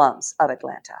bad slums of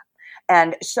Atlanta.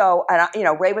 And so,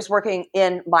 Ray was working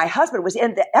my husband was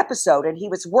in the episode, and he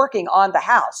was working on the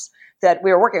house that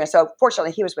we were working on. So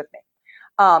fortunately, he was with me.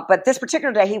 But this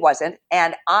particular day, he wasn't.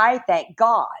 And I, thank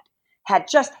God, had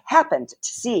just happened to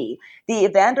see the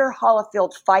Evander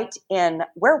Holyfield fight in,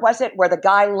 where was it, where the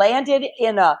guy landed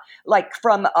in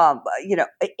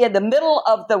in the middle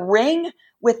of the ring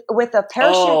with a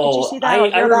parachute. Did you see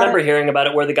that? I remember hearing about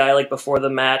it, where the guy, before the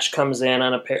match, comes in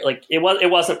on a it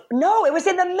wasn't. No, it was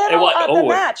in the middle of the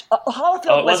match.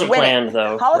 Holyfield was winning. Planned,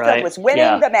 though. Holyfield was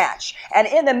winning the match, and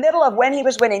in the middle of when he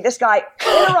was winning, this guy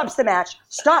interrupts the match,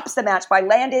 stops the match by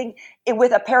landing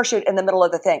with a parachute in the middle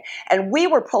of the thing. And we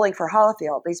were pulling for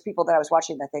Holyfield, these people that I was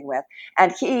watching the thing with,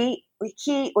 and he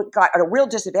got at a real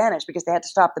disadvantage because they had to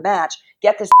stop the match.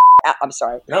 Get this out. I'm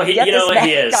sorry. No, he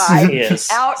is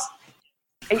out.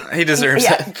 He deserves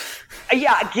it.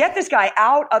 Yeah, get this guy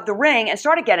out of the ring and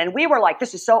start again. And we were like,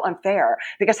 this is so unfair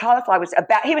because Holyfield was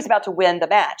about to win the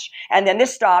match. And then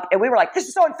this stopped, and we were like, this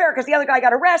is so unfair because the other guy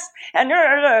got arrested. And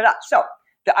so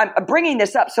I'm bringing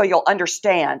this up so you'll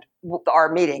understand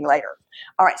our meeting later.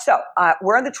 All right, so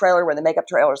we're in the trailer, we're in the makeup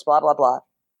trailers, blah, blah, blah.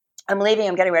 I'm leaving,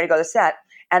 I'm getting ready to go to the set.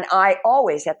 And I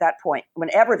always, at that point,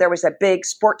 whenever there was a big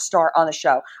sports star on the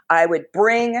show, I would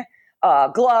bring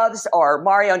gloves, or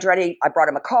Mario Andretti, I brought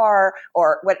him a car,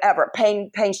 or whatever.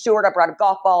 Payne Stewart, I brought him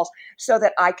golf balls so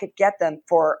that I could get them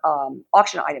for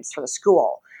auction items for the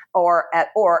school,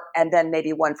 and then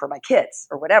maybe one for my kids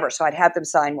or whatever. So I'd have them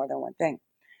sign more than one thing.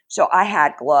 So I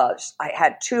had gloves. I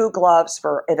had 2 gloves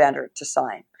for Evander to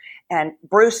sign. And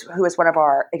Bruce, who is one of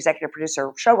our executive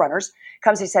producer showrunners,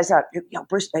 comes and says,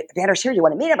 Bruce, Evander's here. Do you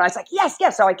want to meet him? And I was like, yes.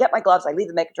 So I get my gloves. I leave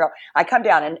the makeup trail. I come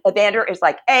down, and Evander is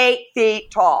like 8 feet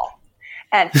tall.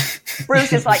 And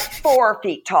Bruce is like 4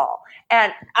 feet tall,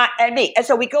 and me. And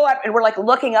so we go up, and we're like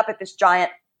looking up at this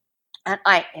giant,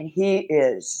 and he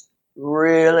is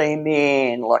really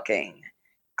mean looking,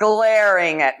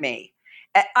 glaring at me.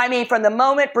 I mean, from the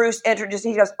moment Bruce introduced,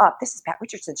 he goes, this is Pat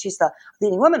Richardson. She's the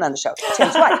leading woman on the show,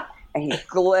 Tim's wife. And he's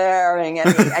glaring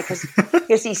at me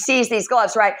because he sees these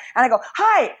gloves, right? And I go,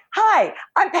 hi,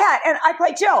 I'm Pat, and I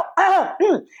play Jill.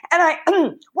 And I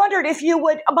wondered if you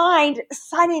would mind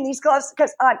signing these gloves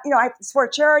because, it's for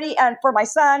charity and for my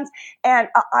sons. And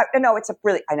I know it's a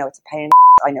pain in the ass.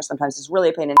 I know sometimes it's really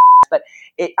a pain in the ass, but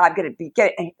I'm going to be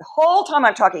getting, the whole time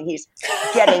I'm talking, he's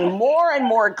getting more and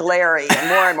more glary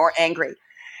and more angry.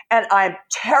 And I'm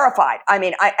terrified. I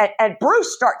mean, and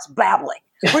Bruce starts babbling.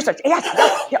 Bruce starts,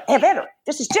 Evander,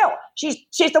 this is Jill. She's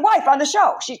the wife on the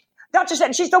show. She's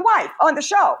the wife on the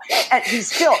show. And he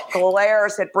still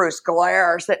glares at Bruce,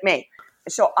 glares at me.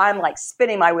 So I'm like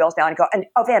spinning my wheels down and go, and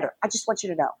Evander, I just want you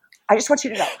to know. I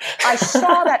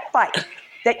saw that fight.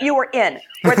 that you were in,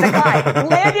 where the guy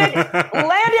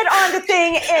landed on the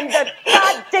thing in the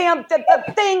goddamn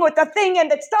the thing with the thing and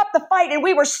that stopped the fight, and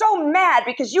we were so mad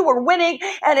because you were winning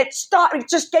and it stopped. It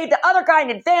just gave the other guy an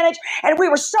advantage, and we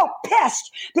were so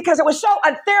pissed because it was so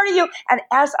unfair to you. And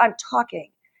as I'm talking,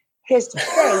 his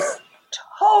face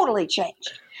totally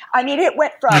changed. I mean, it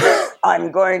went from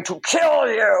 "I'm going to kill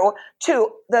you"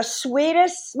 to the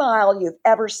sweetest smile you've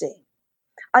ever seen.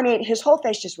 I mean, his whole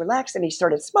face just relaxed, and he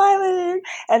started smiling,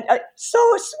 and so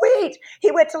sweet.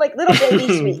 He went to like little baby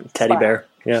sweet teddy bear,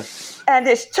 yeah. And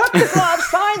just took the gloves,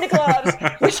 signed the gloves.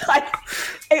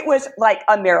 It was like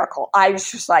a miracle. I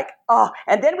was just like, oh.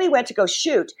 And then we went to go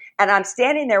shoot, and I'm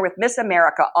standing there with Miss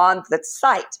America on the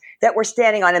site that we're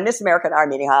standing on, and Miss America and I are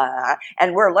meeting,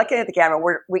 and we're looking at the camera.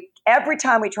 We every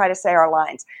time we try to say our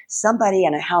lines, somebody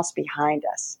in a house behind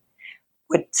us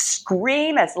would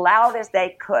scream as loud as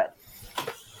they could.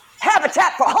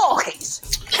 Habitat for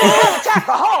Hawkins! Habitat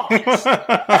for Hawkins!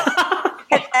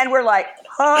 and we're like,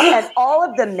 huh? And all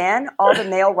of the men, all the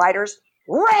male writers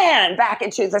ran back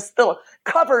into this little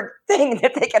covered thing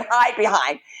that they could hide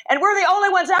behind. And we're the only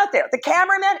ones out there. The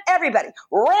cameramen, everybody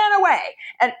ran away.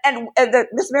 And the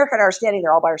Miss America and I are standing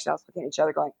there all by ourselves looking at each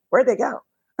other going, where'd they go?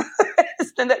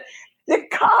 And the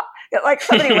cop, like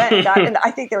somebody went and got, and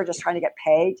I think they were just trying to get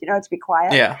paid, to be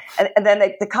quiet. Yeah. And then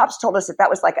the cops told us that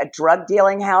was like a drug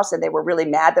dealing house, and they were really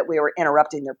mad that we were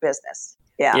interrupting their business.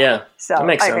 Yeah. Yeah. So that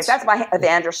makes sense. That's my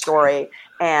Evander story.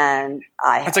 And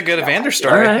that's a good Evander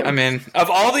story. Right. I mean,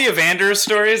 of all the Evander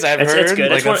stories I've heard, it's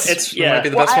good. Like It's might be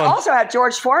the best I one. also have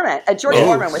George Foreman. And George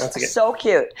Foreman was so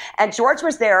cute. And George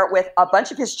was there with a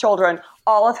bunch of his children,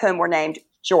 all of whom were named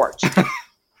George.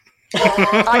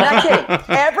 I'm not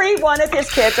kidding. Every one of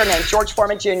his kids are named George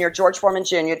Foreman Jr., George Foreman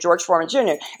Jr., George Foreman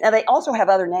Jr. Now, they also have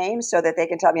other names so that they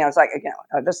can tell me, I was like,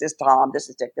 this is Tom, this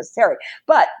is Dick, this is Harry.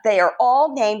 But they are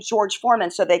all named George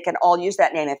Foreman so they can all use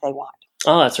that name if they want.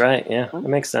 Oh, that's right. Yeah, that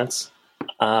makes sense.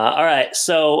 All right.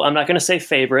 So I'm not going to say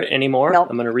favorite anymore. Nope.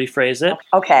 I'm going to rephrase it.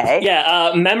 Okay.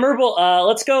 Yeah. Memorable.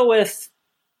 Let's go with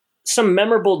some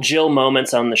memorable Jill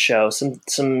moments on the show, some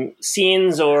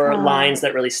scenes or lines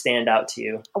that really stand out to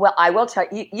you. Well, I will tell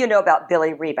you, you know about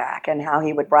Billy Reback and how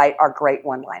he would write our great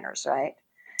one-liners, right?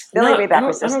 Billy Reback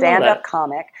was a stand-up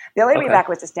comic. Billy Reback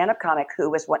was a stand-up comic who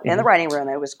was in the writing room.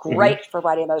 It was great for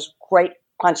writing those great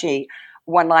punchy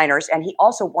one-liners, and he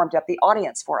also warmed up the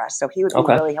audience for us. So he would be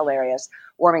really hilarious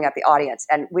warming up the audience.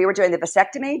 And we were doing the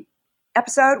vasectomy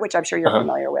episode, which I'm sure you're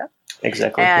familiar with.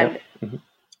 Exactly. And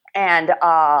And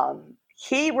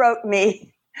he wrote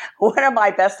me, one of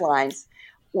my best lines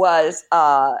was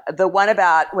the one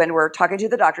about when we're talking to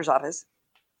the doctor's office,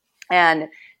 and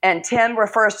Tim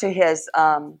refers to his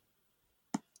private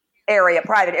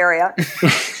area,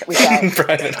 shall we say.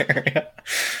 Private area.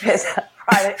 His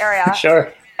private area.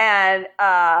 Sure. And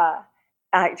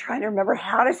I'm trying to remember,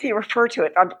 how does he refer to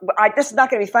it? This is not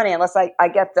going to be funny unless I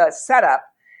get the setup,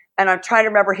 and I'm trying to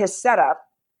remember his setup.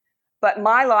 But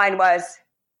my line was,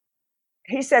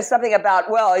 he says something about,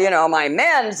 my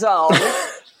men's zone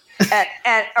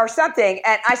and or something.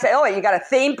 And I say, oh, you got a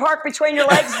theme park between your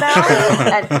legs now?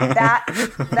 And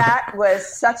that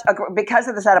was because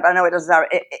of the setup, I know it doesn't,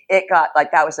 it got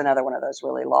like, that was another one of those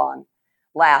really long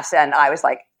laughs. And I was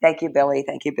like, thank you, Billy.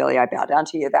 I bow down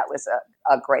to you. That was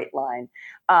a great line.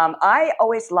 I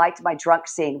always liked my drunk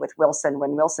scene with Wilson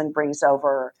when Wilson brings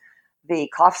over the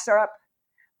cough syrup.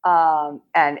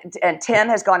 And Tim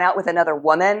has gone out with another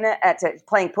woman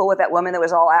playing pool with that woman that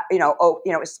was all, it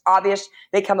was obvious.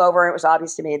 They come over and it was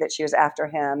obvious to me that she was after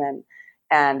him,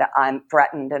 and I'm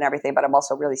threatened and everything, but I'm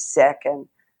also really sick. And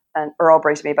Earl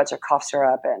brings me a bunch of cough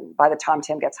syrup. And by the time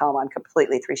Tim gets home, I'm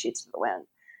completely 3 sheets to the wind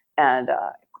and,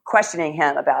 questioning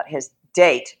him about his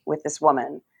date with this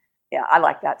woman. Yeah, I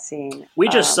like that scene. We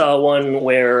just saw one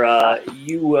where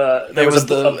there was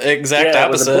the exact opposite.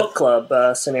 It was a book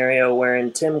club scenario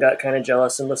wherein Tim got kind of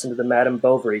jealous and listened to the Madame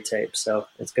Bovary tape. So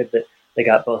it's good that they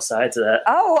got both sides of that.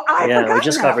 Oh, I forgot we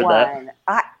just that covered one.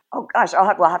 that. Oh gosh,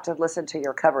 we'll have to listen to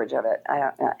your coverage of it. I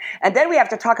don't know. And then we have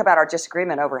to talk about our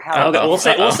disagreement over how. Okay, we'll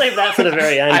save that for the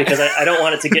very end because I don't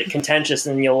want it to get contentious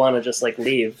and you'll want to just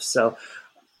leave. So.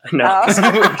 No. No.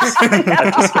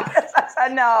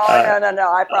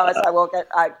 I promise I will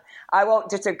I won't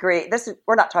disagree.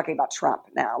 We're not talking about Trump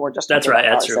now. We're just that's right.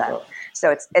 That's true. So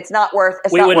it's not worth.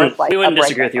 We wouldn't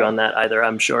disagree with you on that either.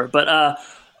 I'm sure. But all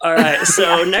right.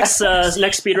 So next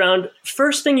speed round.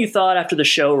 First thing you thought after the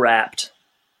show wrapped.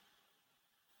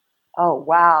 Oh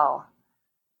wow,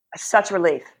 such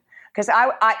relief. Because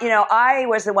I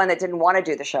was the one that didn't want to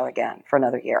do the show again for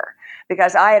another year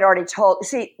because I had already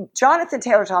Jonathan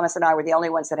Taylor Thomas and I were the only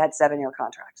ones that had 7-year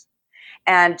contracts.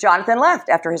 And Jonathan left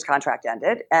after his contract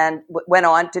ended and went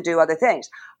on to do other things.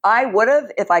 I would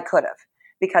have if I could have,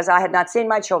 because I had not seen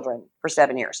my children for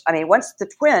 7 years. I mean, once the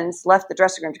twins left the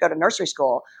dressing room to go to nursery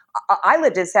school, I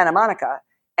lived in Santa Monica,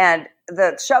 and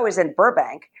the show is in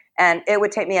Burbank, and it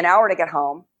would take me an hour to get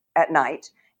home at night.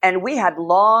 And we had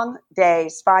long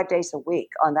days, 5 days a week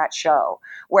on that show.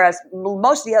 Whereas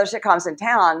most of the other sitcoms in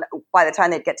town, by the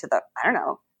time they'd get to the, I don't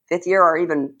know, fifth year or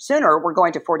even sooner, were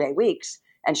going to 4-day weeks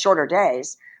and shorter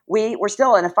days. We were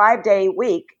still in a 5-day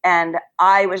week, and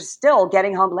I was still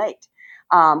getting home late.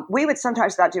 We would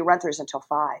sometimes not do run-throughs until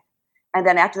 5. And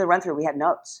then after the run-through, we had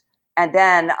notes. And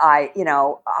then I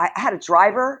had a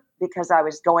driver because I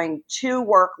was going to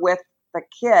work with the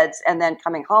kids and then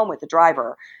coming home with the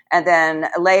driver. And then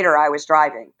later I was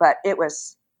driving, but it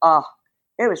was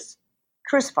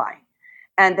crucifying.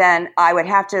 And then I would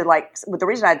have to, the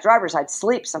reason I had drivers, I'd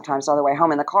sleep sometimes on the way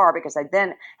home in the car, because I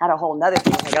then had a whole nother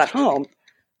thing when I got home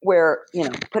where,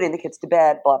 putting the kids to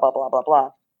bed, blah, blah, blah,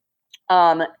 blah,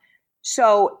 blah.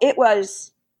 So it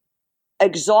was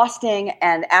exhausting.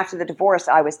 And after the divorce,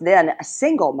 I was then a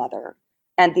single mother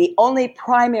and the only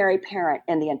primary parent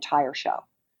in the entire show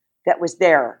that was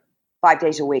there 5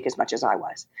 days a week as much as I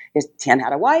was. Tim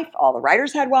had a wife. All the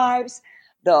writers had wives.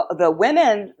 The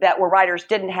women that were writers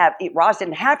Roz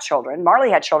didn't have children.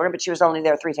 Marley had children, but she was only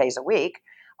there 3 days a week.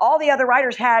 All the other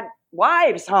writers had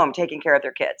wives home taking care of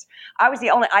their kids. I was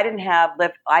the only, I didn't have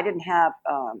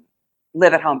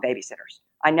live at home babysitters.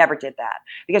 I never did that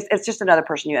because it's just another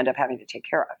person you end up having to take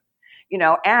care of,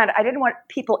 and I didn't want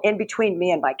people in between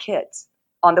me and my kids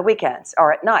on the weekends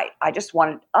or at night. I just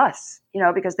wanted us,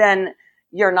 because then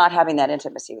you're not having that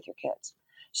intimacy with your kids.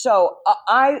 So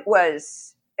I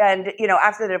was, and,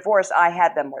 after the divorce, I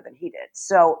had them more than he did.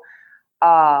 So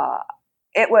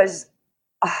it was,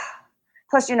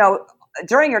 plus,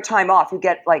 during your time off, you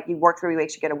get you work 3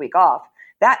 weeks, you get a week off.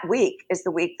 That week is the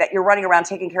week that you're running around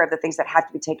taking care of the things that have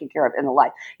to be taken care of in the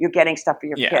life. You're getting stuff for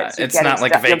your kids. Yeah, it's not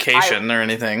like a vacation or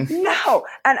anything. No.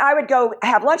 And I would go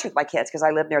have lunch with my kids because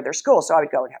I lived near their school. So I would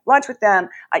go and have lunch with them.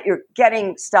 You're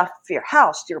getting stuff for your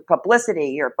house, your publicity,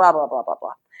 your blah, blah, blah, blah,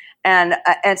 blah.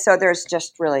 And so there's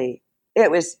just really, it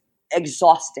was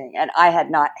exhausting. And I had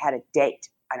not had a date,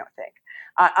 I don't think.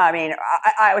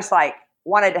 I was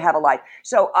wanted to have a life.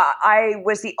 So I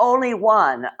was the only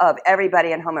one of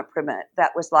everybody in home improvement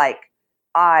that was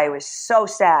I was so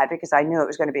sad because I knew it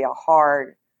was going to be a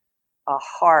hard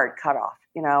cutoff,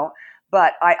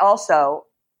 but I also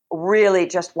really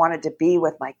just wanted to be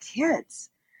with my kids.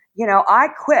 I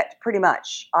quit pretty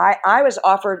much. I was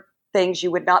offered things you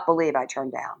would not believe I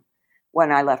turned down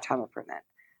when I left home improvement.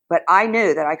 But I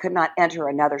knew that I could not enter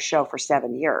another show for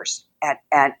 7 years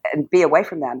and be away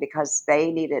from them because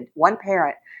they needed one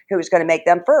parent who was going to make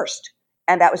them first.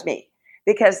 And that was me.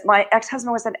 Because my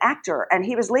ex-husband was an actor and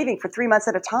he was leaving for 3 months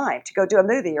at a time to go do a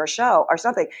movie or a show or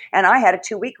something. And I had a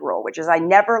 2-week rule, which is I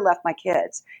never left my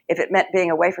kids if it meant being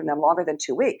away from them longer than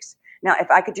 2 weeks. Now, if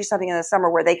I could do something in the summer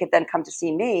where they could then come to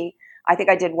see me, I think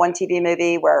I did one TV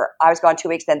movie where I was gone 2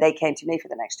 weeks, then they came to me for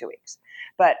the next 2 weeks.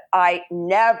 But I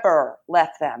never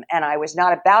left them, and I was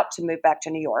not about to move back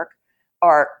to New York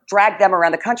or drag them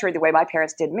around the country the way my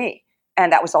parents did me.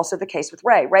 And that was also the case with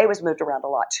Ray. Ray was moved around a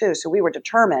lot too, so we were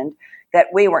determined that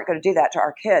we weren't going to do that to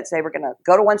our kids. They were going to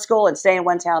go to one school and stay in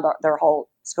one town their whole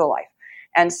school life.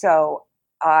 And so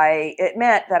it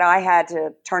meant that I had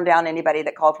to turn down anybody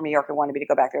that called from New York and wanted me to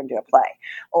go back there and do a play.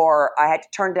 Or I had to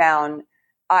turn down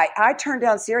I turned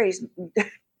down series,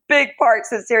 big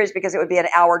parts of the series, because it would be an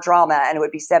hour drama and it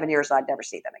would be 7 years and I'd never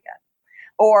see them again.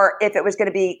 Or if it was going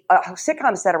to be a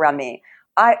sitcom set around me,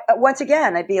 I'd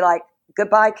be like,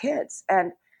 goodbye kids.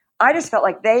 And I just felt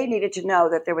like they needed to know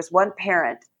that there was one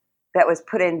parent that was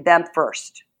putting them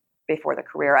first before the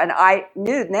career. And I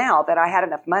knew now that I had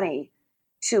enough money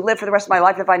to live for the rest of my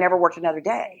life if I never worked another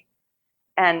day.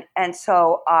 And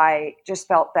so I just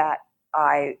felt that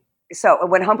so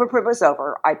when Home Improvement was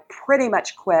over, I pretty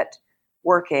much quit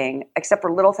working, except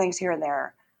for little things here and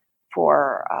there,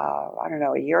 for,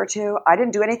 a year or two. I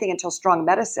didn't do anything until Strong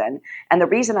Medicine. And the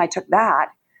reason I took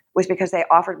that was because they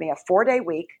offered me a 4-day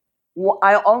week.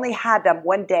 I only had them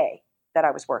 1 day that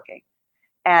I was working.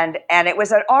 And it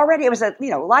was a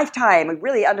lifetime,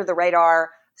 really under the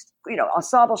radar,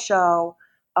 ensemble show.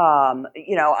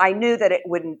 I knew that it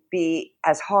wouldn't be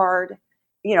as hard.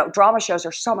 Drama shows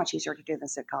are so much easier to do than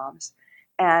sitcoms.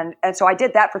 And so I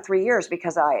did that for 3 years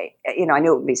because I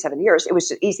knew it would be 7 years. It was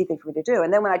an easy thing for me to do.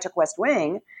 And then when I took West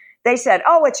Wing, they said,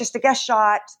 oh, it's just a guest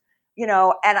shot,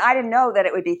 and I didn't know that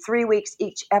it would be 3 weeks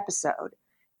each episode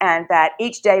and that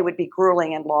each day would be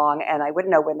grueling and long and I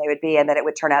wouldn't know when they would be and that it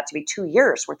would turn out to be 2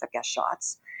 years worth of guest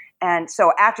shots. And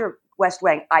so after West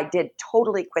Wing, I did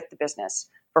totally quit the business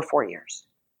for 4 years.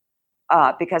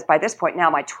 Because by this point now,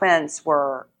 my twins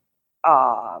were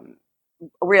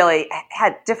really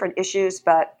had different issues,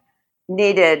 but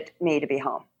needed me to be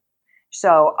home.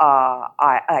 So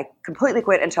I completely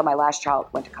quit until my last child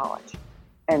went to college.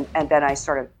 And then I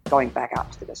started going back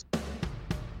out to the business.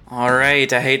 All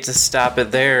right, I hate to stop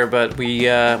it there, but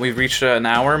we've reached an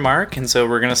hour mark, and so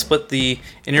we're going to split the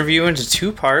interview into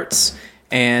 2 parts.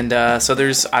 And so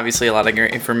there's obviously a lot of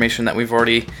great information that we've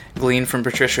already gleaned from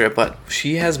Patricia, but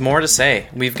she has more to say.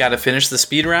 We've got to finish the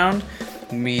speed round.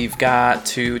 We've got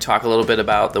to talk a little bit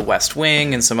about the West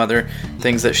Wing and some other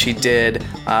things that she did,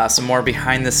 some more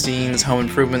behind-the-scenes home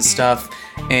improvement stuff,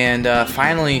 and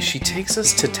finally, she takes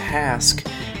us to task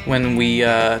when we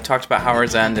talked about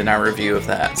Howard's End in our review of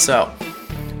that. So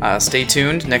stay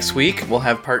tuned. Next week, we'll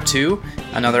have part 2,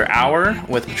 another hour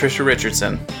with Patricia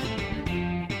Richardson.